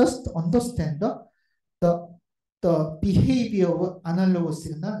 We can just understand the behavior of analog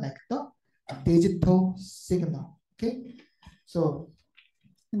signal like the digital signal. Okay, so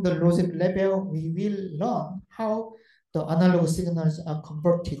in the logic level, we will learn how the analog signals are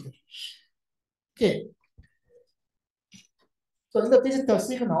converted. Okay, so in the digital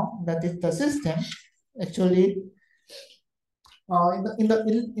signal, the digital system, actually, in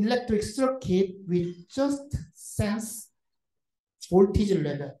the electric circuit, we just sense voltage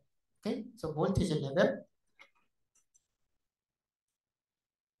level. Okay, so voltage level.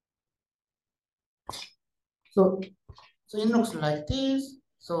 So it looks like this.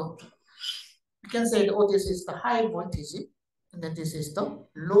 So you can say that, oh, this is the high voltage, and then this is the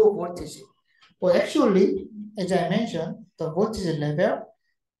low voltage. But actually, as I mentioned, the voltage level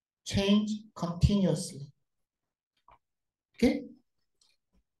change continuously. Okay?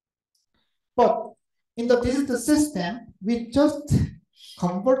 But in the digital system, we just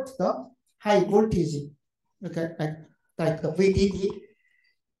convert the high voltage, okay, like the VDD,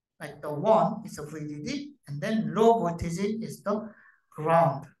 like the one is a VDD, and then low voltage is the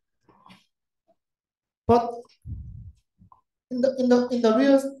ground. But in the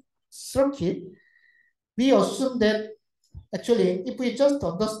real circuit, we assume that actually, if we just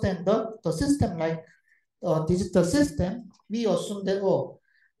understand the system like digital system, we assume that, oh,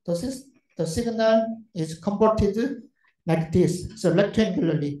 the signal is converted like this, so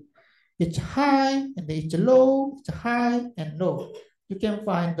rectangularly. It's high and it's low, it's high and low. You can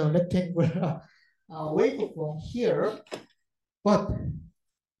find the rectangular waveform here, but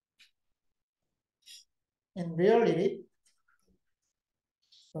in reality,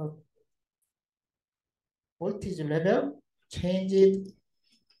 the voltage level changes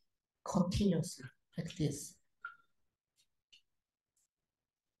continuously like this.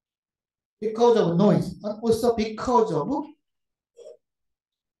 Because of noise, and also because of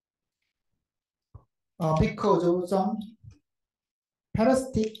some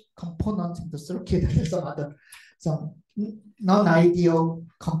parasitic components in the circuit and some non-ideal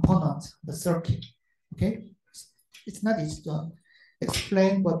components in the circuit. Okay, it's not easy to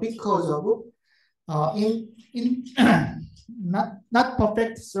explain, but because of in not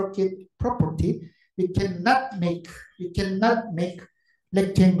perfect circuit property, we cannot make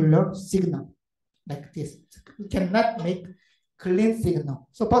rectangular signal like this. We cannot make clean signal.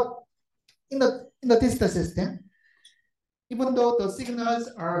 So, but in the digital system, even though the signals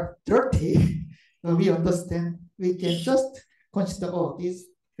are dirty, we understand, we can just consider, oh, these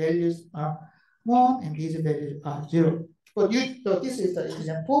values are 1 and these values are 0. But so this is the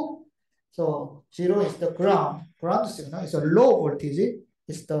example. So 0 is the ground signal, is a low voltage,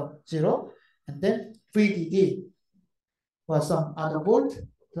 is the 0, and then VDD or some other volt,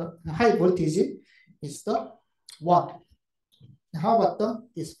 the high voltage is the 1. How about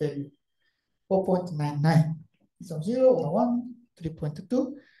this value? 4.99. So 0 or 1,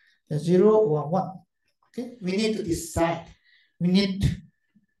 3.2, 0 or 1. Okay, we need to decide. We need to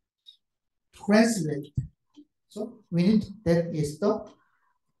translate. So we need, that is the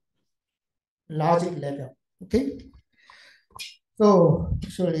logic level. Okay. So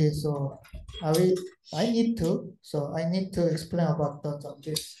actually, so I need to explain about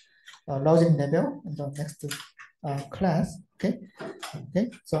this logic level in the next class. Okay.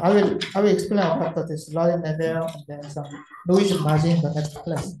 Okay. So I will explain about this logic level and then some noise margin in the next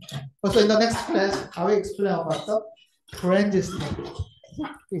class. Also in the next class, I will explain about the transistor.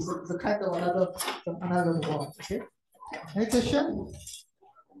 It's a kind of another word. Okay. Any question?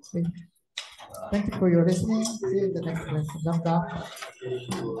 Thank you for your listening. See you in the next class.